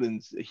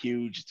 Dublin's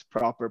huge. It's a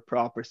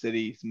proper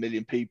city. It's 1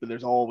 million people.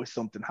 There's always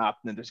something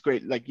happening. There's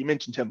great, like you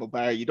mentioned, Temple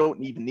Bar. You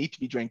don't even need to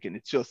be drinking.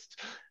 It's just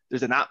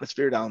there's an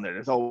atmosphere down there.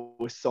 There's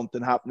always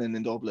something happening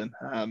in Dublin.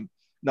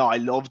 No, I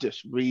loved it.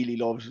 Really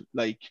loved it.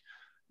 Like,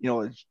 you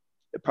know,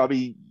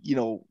 probably, you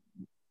know,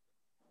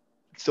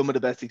 some of the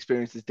best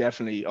experiences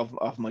definitely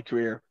of my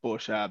career.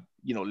 But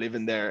you know,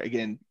 living there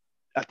again,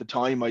 at the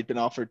time I'd been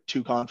offered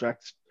 2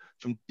 contracts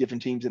from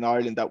different teams in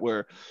Ireland that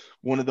were,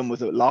 one of them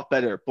was a lot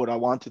better, but I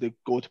wanted to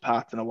go to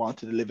Pats and I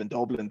wanted to live in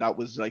Dublin. That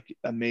was like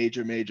a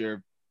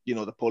major, you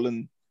know, the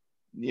pulling,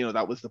 you know,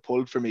 that was the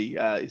pull for me,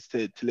 is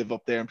to live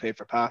up there and play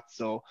for Pats.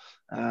 So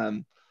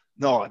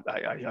no,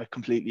 I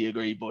completely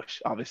agree. But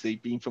obviously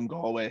being from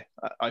Galway,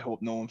 I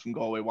hope no one from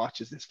Galway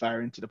watches this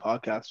far into the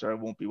podcast or I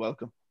won't be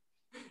welcome.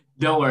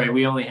 Don't worry,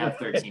 we only have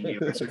 13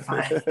 viewers. We're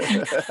fine.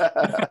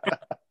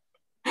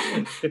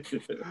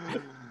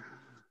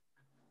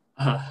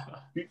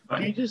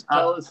 Can you just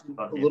tell us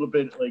a little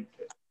bit, like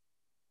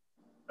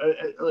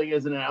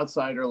as an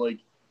outsider, like,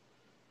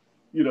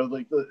 you know,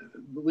 like the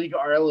League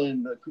of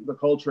Ireland, the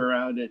culture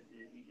around it,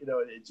 you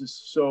know, it's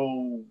just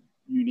so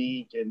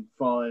unique and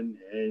fun,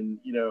 and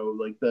you know,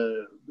 like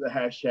the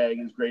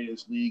hashtag is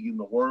greatest league in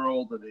the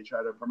world that they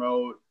try to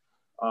promote.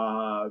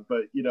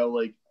 But you know,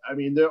 like, I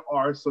mean, there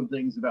are some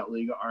things about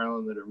League of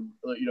Ireland that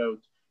are, you know,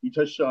 you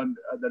touched on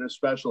that are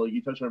special.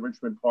 You touched on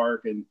Richmond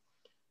Park, and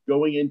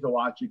going in to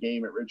watch a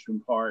game at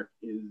Richmond Park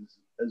is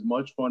as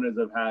much fun as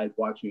I've had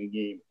watching a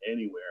game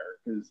anywhere,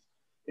 because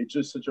it's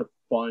just such a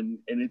fun,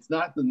 and it's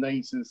not the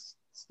nicest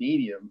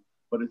stadium,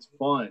 but it's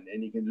fun,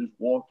 and you can just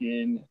walk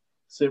in,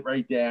 sit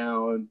right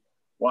down,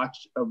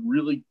 watch a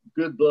really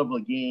good level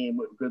game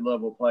with good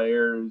level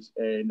players,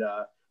 and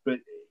but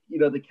you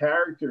know, the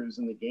characters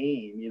in the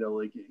game, you know,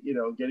 like, you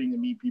know, getting to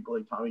meet people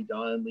like Tommy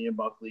Dunn, Liam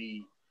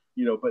Buckley,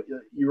 you know, but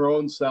your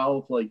own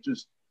self, like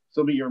just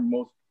some of your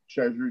most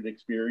treasured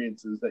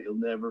experiences that you'll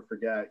never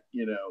forget,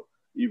 you know,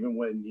 even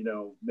when, you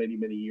know,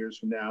 many years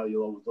from now,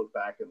 you'll always look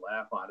back and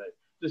laugh on it.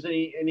 Just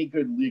any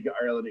good League of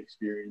Ireland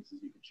experiences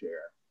you could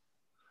share.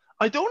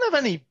 I don't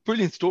have any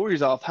brilliant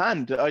stories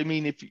offhand. I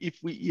mean, if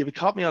you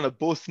caught me on a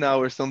bus now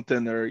or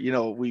something, or, you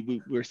know,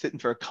 we were sitting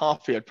for a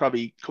coffee, I'd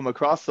probably come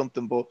across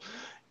something. But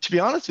to be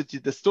honest with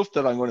you, the stuff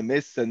that I'm going to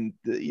miss, and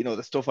you know,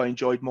 the stuff I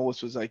enjoyed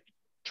most was like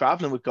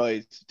traveling with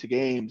guys to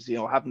games, you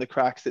know, having the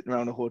crack sitting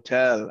around a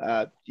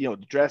hotel, you know,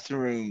 the dressing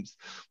rooms,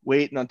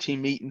 waiting on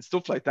team meetings,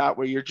 stuff like that,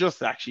 where you're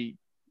just actually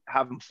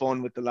having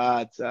fun with the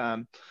lads.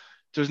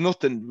 There's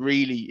nothing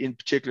really in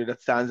particular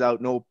that stands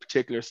out, no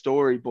particular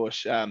story,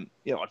 but you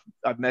know,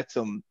 I've met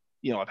some,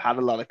 you know, I've had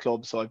a lot of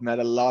clubs, so I've met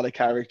a lot of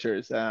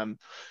characters, and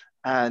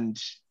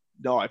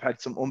no, I've had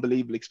some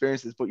unbelievable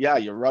experiences. But yeah,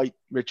 you're right,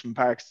 Richmond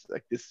Park's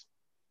like this,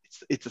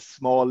 it's a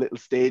small little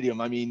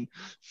stadium. I mean,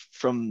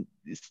 from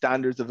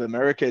standards of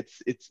America,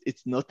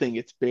 it's nothing.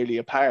 It's barely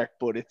a park,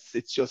 but it's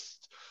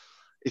just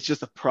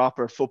a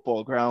proper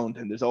football ground,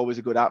 and there's always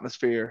a good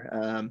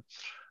atmosphere.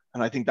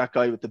 And I think that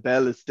guy with the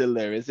bell is still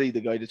there, is he? The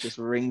guy that just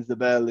rings the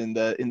bell in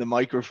the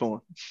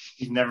microphone.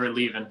 He's never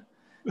leaving.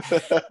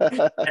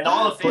 And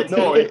all the fans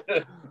know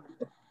it.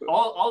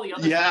 All the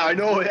other. Yeah, I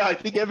know. Yeah, I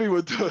think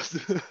everyone does.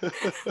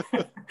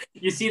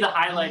 You see the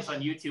highlights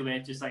on YouTube, and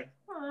it's just like,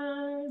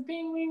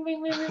 bing, bing,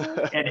 bing, bing,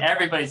 bing. And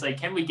everybody's like,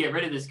 can we get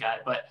rid of this guy?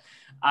 But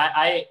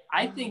I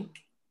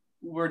think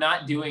we're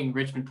not doing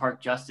Richmond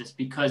Park justice,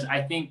 because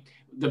I think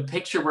the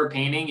picture we're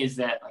painting is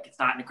that, like, it's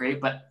not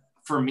great, but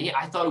for me,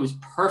 I thought it was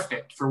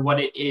perfect for what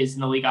it is in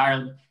the League of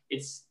Ireland.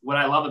 It's what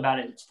I love about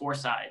it. It's 4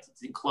 sides.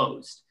 It's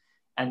enclosed,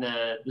 and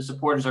the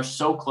supporters are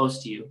so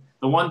close to you.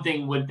 The one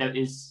thing that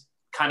is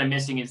kind of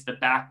missing is the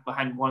back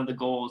behind one of the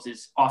goals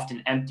is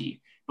often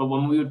empty. But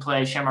when we would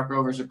play Shamrock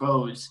Rovers or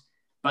Bows,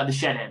 by the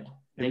shed end,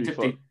 they took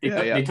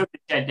the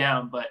shed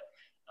down. But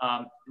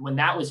when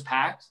that was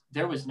packed,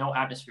 there was no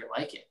atmosphere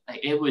like it. Like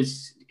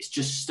it's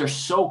just, they're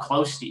so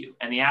close to you.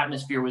 And the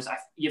atmosphere was,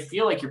 you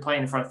feel like you're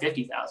playing in front of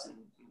 50,000 and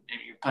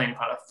you're playing in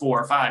front of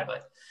 4 or 5,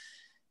 but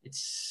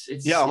it's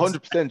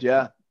 100%.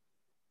 Yeah.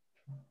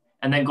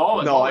 And then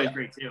Galway is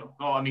great too.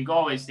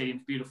 Galway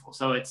Stadium's beautiful.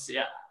 So it's,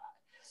 yeah.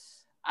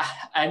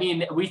 I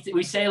mean,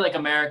 we say like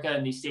America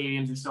and these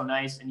stadiums are so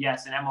nice. And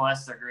yes, in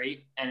MLS, they're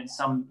great. And in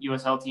some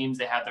USL teams,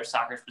 they have their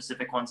soccer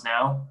specific ones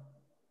now.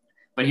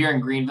 But here in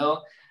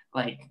Greenville,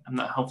 like,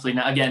 not too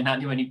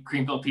many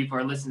Greenville people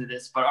are listening to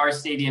this, but our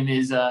stadium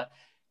is like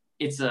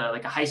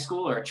a high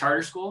school or a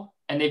charter school.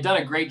 And they've done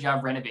a great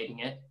job renovating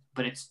it,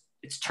 but it's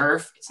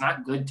turf. It's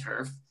not good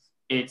turf.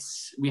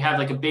 We have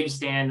like a big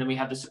stand, and we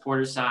have the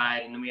supporter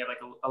side, and then we have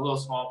like a little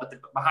small, but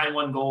behind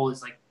one goal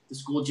is like the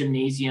school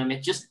gymnasium.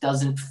 It just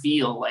doesn't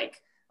feel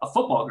like a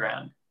football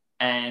ground.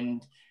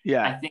 And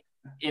yeah, I think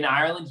in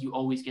Ireland, you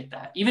always get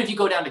that. Even if you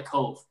go down to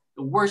Cove,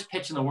 the worst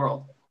pitch in the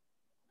world,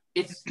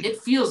 it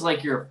feels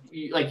like you're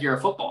a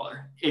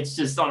footballer. It's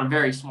just on a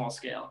very small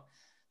scale.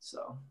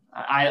 So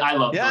I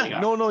love. Yeah,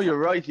 no, you're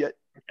right. Yeah.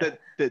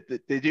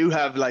 They do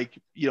have,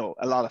 like, you know,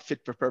 a lot of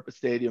fit for purpose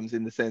stadiums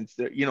in the sense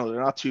that, you know,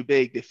 they're not too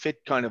big. They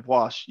fit kind of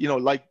what, you know,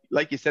 like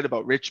you said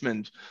about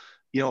Richmond,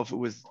 you know, if it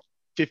was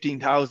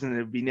 15,000, it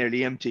would be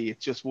nearly empty. It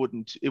just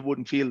wouldn't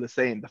feel the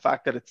same. The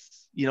fact that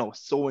it's, you know,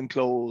 so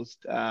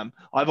enclosed.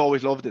 I've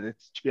always loved it.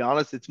 To be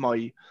honest, it's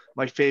my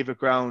favorite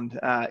ground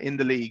in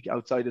the league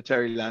outside of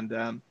Terryland.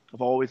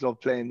 I've always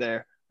loved playing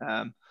there.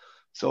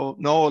 So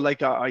no,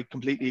 like I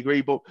completely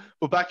agree. But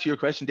back to your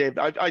question, David,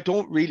 I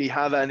don't really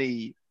have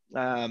any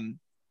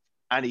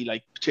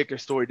like particular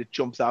story that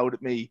jumps out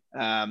at me.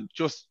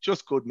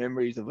 Just good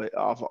memories of it,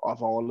 of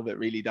all of it,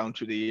 really, down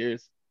through the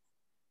years.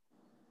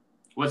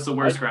 What's the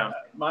worst ground?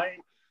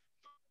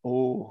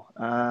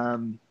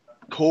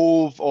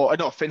 Cove, or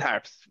no, Finn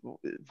Harps,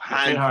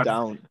 hands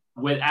down,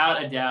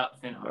 without a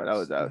doubt, Finn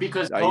Harps.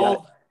 Because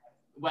Cove,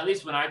 well, at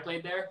least when I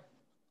played there,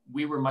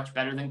 we were much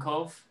better than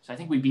Cove. So I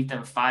think we beat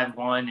them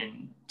 5-1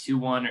 and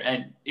 2-1,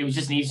 and it was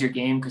just an easier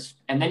game.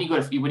 And then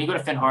when you go to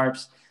Finn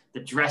Harps,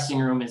 the dressing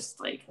room is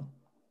like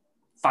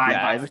 5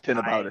 by 5.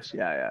 About it.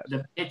 Yeah.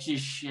 The pitch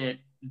is shit.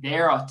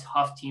 They're a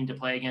tough team to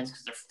play against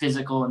because they're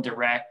physical and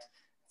direct.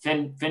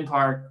 Finn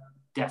Park,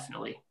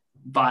 definitely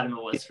bottom of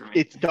the list for me.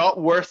 It's got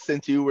worse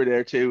since you were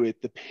there too.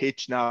 The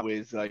pitch now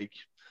is like,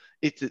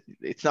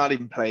 it's not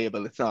even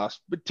playable. It's not.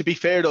 But to be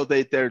fair though,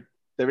 they're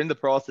in the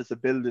process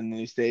of building a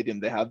new stadium.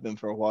 They have been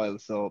for a while.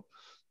 So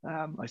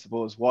I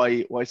suppose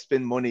why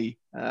spend money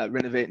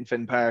renovating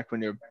Finn Park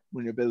when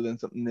you're building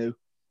something new?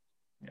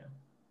 Yeah.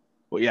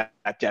 But yeah,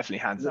 definitely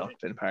hands down,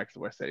 Finn Park's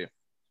the worst stadium.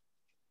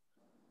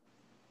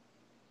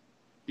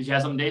 Did you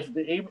have something, Dave?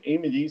 The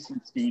Eamon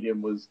Easton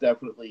Stadium was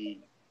definitely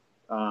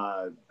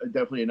a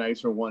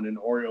nicer one, and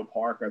Oriole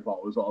Park I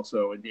thought was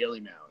also, in Daly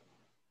Mount.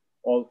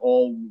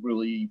 All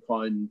really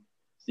fun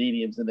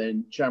stadiums. And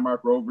then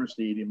Shamrock Rover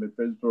Stadium in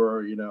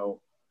Finsborough, you know,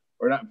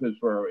 or not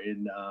Finsborough,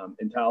 in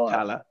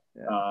Tala.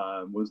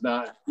 Yeah. Was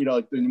not, you know,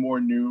 like the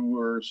more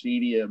newer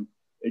stadium.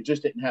 It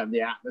just didn't have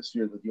the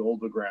atmosphere that the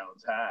older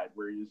grounds had,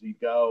 whereas you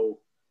go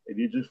and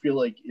you just feel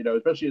like, you know,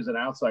 especially as an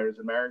outsider, as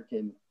an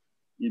American,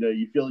 you know,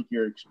 you feel like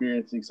you're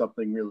experiencing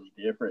something really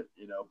different,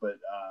 you know. But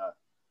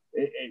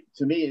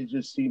to me, it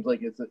just seems like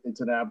it's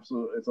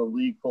a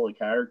league full of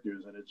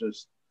characters, and it's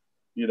just,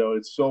 you know,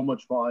 it's so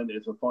much fun.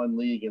 It's a fun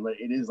league, and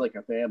it is like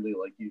a family,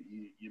 like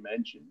you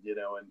mentioned, you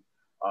know. And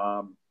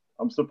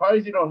I'm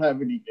surprised you don't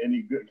have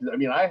any good, because I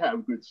mean, I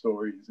have good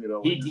stories, you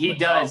know. He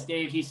does,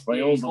 Dave. He's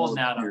holding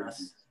out on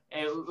us.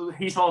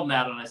 He's holding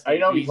out on us. Dave. I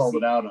know he's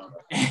holding out on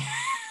us.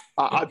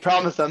 I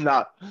promise I'm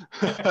not.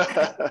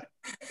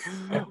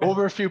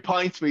 Over a few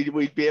pints,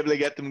 we'd be able to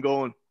get them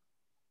going.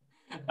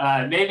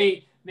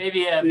 Maybe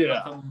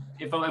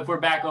if we're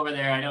back over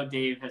there, I know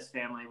Dave has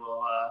family.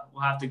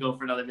 We'll have to go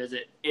for another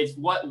visit. It's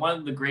one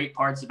of the great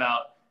parts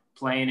about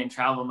playing and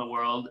traveling the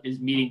world is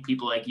meeting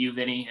people like you,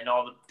 Vinny, and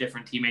all the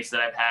different teammates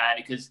that I've had.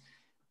 Because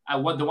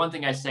the one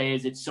thing I say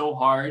is it's so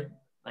hard.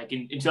 Like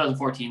in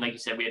 2014, like you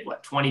said, we had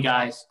 20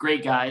 guys,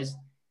 great guys.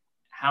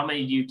 How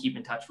many do you keep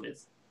in touch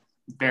with?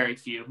 Very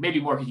few. Maybe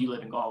more because you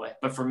live in Galway.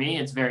 But for me,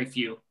 it's very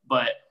few.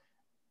 But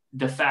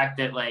the fact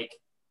that, like,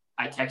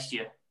 I text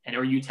you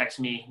or you text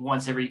me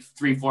once every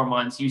 3-4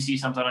 months, you see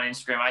something on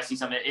Instagram, I see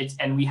something.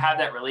 And we have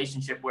that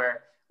relationship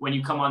where when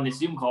you come on this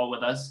Zoom call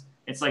with us,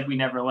 it's like we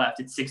never left.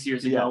 It's 6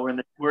 years ago.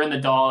 We're in the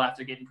Doll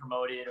after getting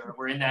promoted,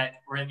 or you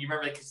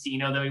remember the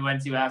casino that we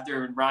went to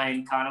after, and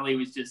Ryan Connolly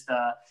was just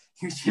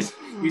he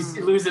was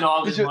losing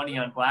all of his money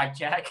on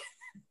blackjack.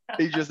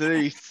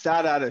 he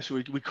sat at us.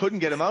 We couldn't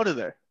get him out of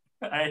there.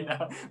 I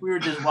know. We were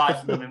just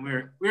watching him, and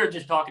we were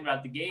just talking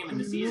about the game and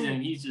the season,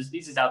 and he's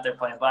just out there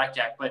playing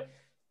blackjack. But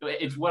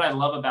it's what I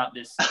love about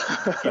this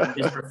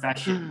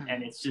profession,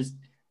 and it's just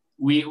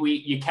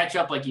you catch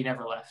up like you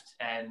never left,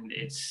 and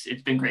it's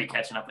been great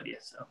catching up with you.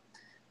 So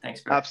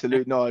Thanks for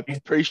Absolutely. No, I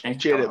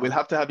appreciate thanks, it. We'll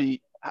have to have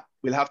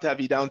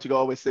you down to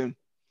Galway soon.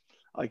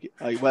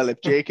 Well,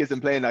 if Jake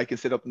isn't playing, I can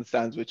sit up in the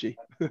stands with you.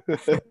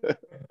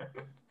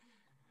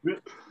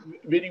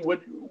 Vinny,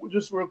 what?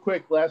 Just real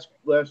quick, last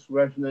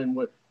question. Then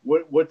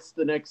what's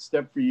the next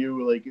step for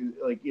you? Like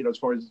as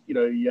far as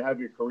you have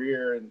your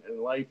career and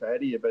life ahead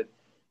of you, but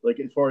like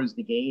as far as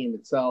the game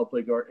itself,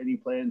 like are any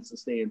plans to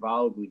stay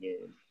involved in the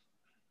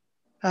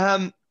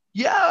game?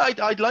 Yeah,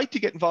 I'd like to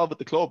get involved with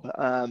the club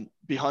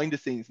behind the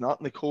scenes, not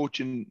in the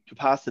coaching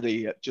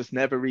capacity. It just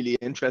never really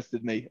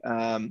interested me.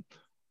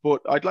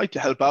 But I'd like to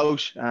help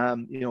out,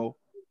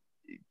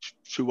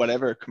 through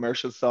whatever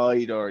commercial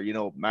side or,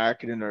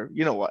 marketing or,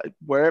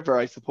 wherever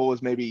I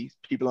suppose maybe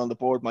people on the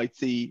board might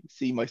see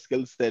my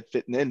skill set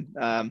fitting in.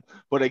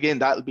 But again,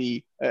 that'll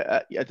be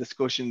a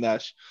discussion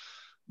that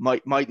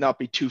might not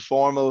be too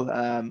formal,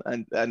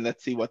 and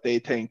let's see what they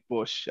think.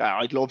 But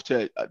I'd love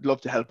to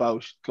help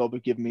out. The club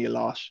have given me a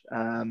lot,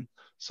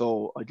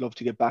 so I'd love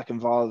to get back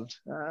involved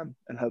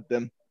and help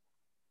them.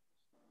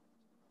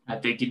 I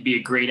think it'd be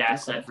a great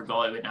asset for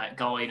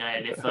Galway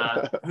United. If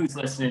who's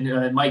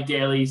listening, Mike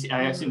Daly,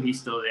 I assume he's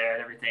still there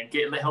and everything.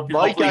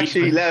 Mike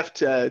actually left.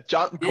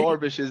 Jonathan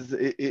Corbish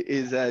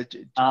is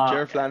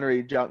Ger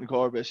Flannery, Jonathan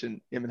Corbish,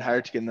 and Eamon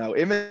Hartigan now.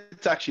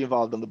 Eamon's actually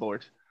involved on the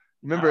board.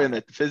 Remember him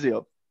at the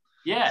physio?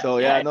 Yeah. So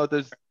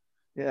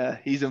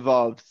he's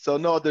involved. So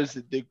no, there's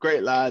the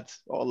great lads,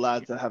 all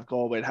lads that have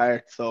Galway at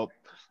heart. So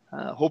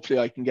hopefully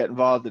I can get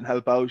involved and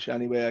help out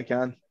any way I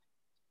can.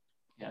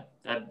 Yeah,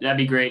 that'd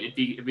be great.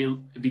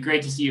 It'd be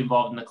great to see you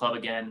involved in the club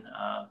again.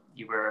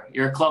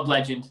 You're a club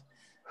legend.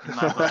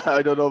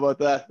 I don't know about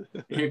that.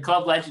 You're a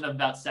club legend of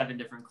about 7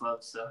 different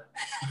clubs. So,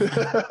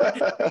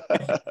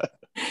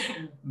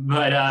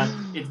 but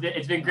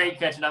it's been great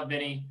catching up,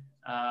 Vinny.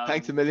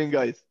 Thanks a million,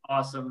 guys.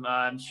 Awesome.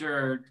 I'm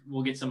sure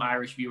we'll get some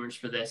Irish viewers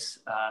for this.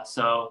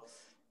 So,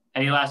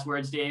 any last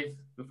words, Dave,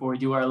 before we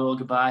do our little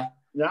goodbye?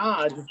 No,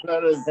 I just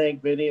want to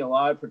thank Vinny a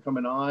lot for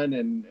coming on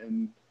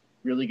and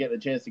really getting a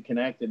chance to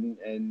connect. And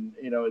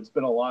it's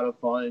been a lot of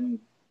fun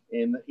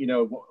in,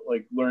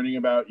 like learning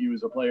about you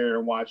as a player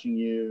and watching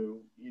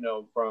you,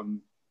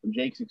 from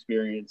Jake's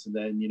experience. And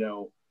then,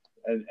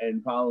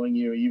 and following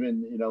you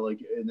even,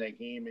 like in that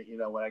game,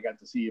 when I got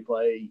to see you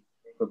play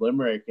for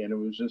Limerick. And it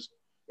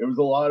was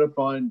a lot of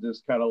fun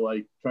just kind of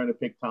like trying to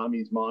pick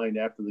Tommy's mind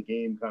after the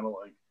game, kind of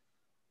like,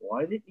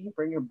 why didn't he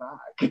bring him back?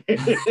 And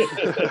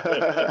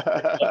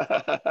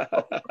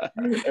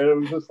it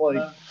was just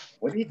like,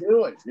 what are you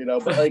doing?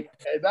 But like,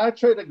 and not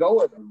trying to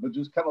go with him, but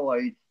just kind of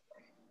like,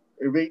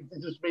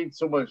 it just made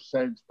so much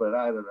sense. But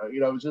I don't know,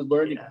 it was just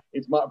learning. Yeah.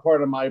 It's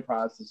part of my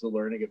process of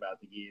learning about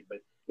the game. But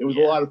it was a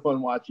lot of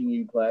fun watching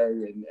you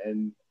play,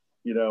 and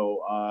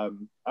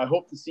I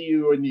hope to see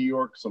you in New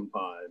York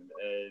sometime,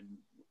 and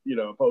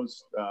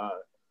post.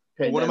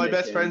 One of my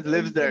best friends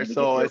lives there,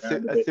 so as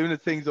soon as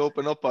things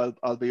open up,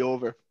 I'll be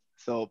over.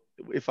 So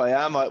if I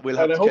am, we'll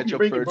have to catch up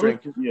for a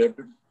drink.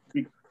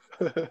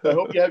 I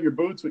hope you have your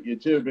boots with you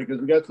too,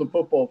 because we got some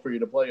football for you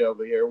to play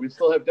over here. We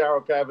still have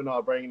Daryl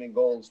Kavanagh bringing in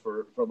goals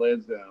for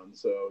Lansdowne,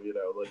 so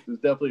there's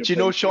definitely. Do you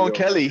know Sean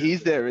Kelly?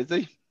 He's there, is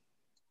he?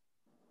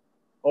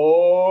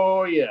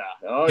 Oh yeah.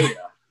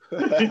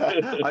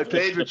 I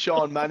played with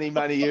Sean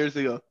many years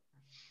ago.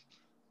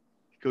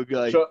 Good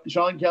guy.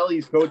 Sean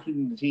Kelly's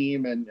coaching the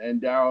team,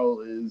 and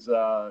Daryl is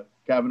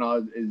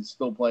Kavanagh is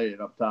still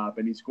playing up top,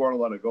 and he scored a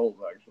lot of goals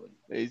actually.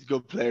 He's a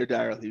good player,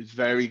 Daryl. He was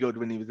very good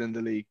when he was in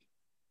the league.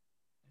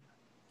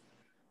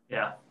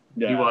 Yeah,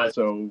 he was.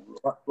 So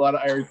a lot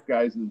of Irish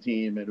guys in the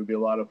team, and it would be a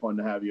lot of fun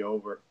to have you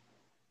over.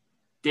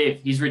 Dave,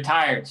 he's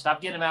retired.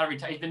 Stop getting him out of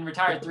retirement. He's been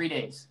retired 3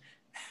 days.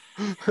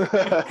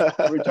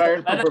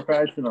 Retired for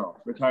professional.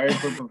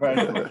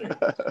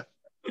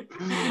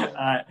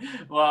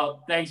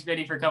 Well, thanks,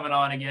 Vinny, for coming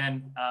on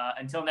again.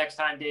 Until next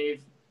time,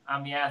 Dave,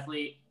 I'm the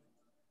athlete.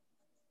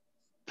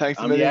 Thanks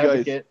a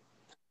million, guys.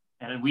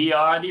 And we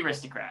are the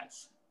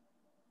Aristocrats.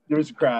 The Aristocrats.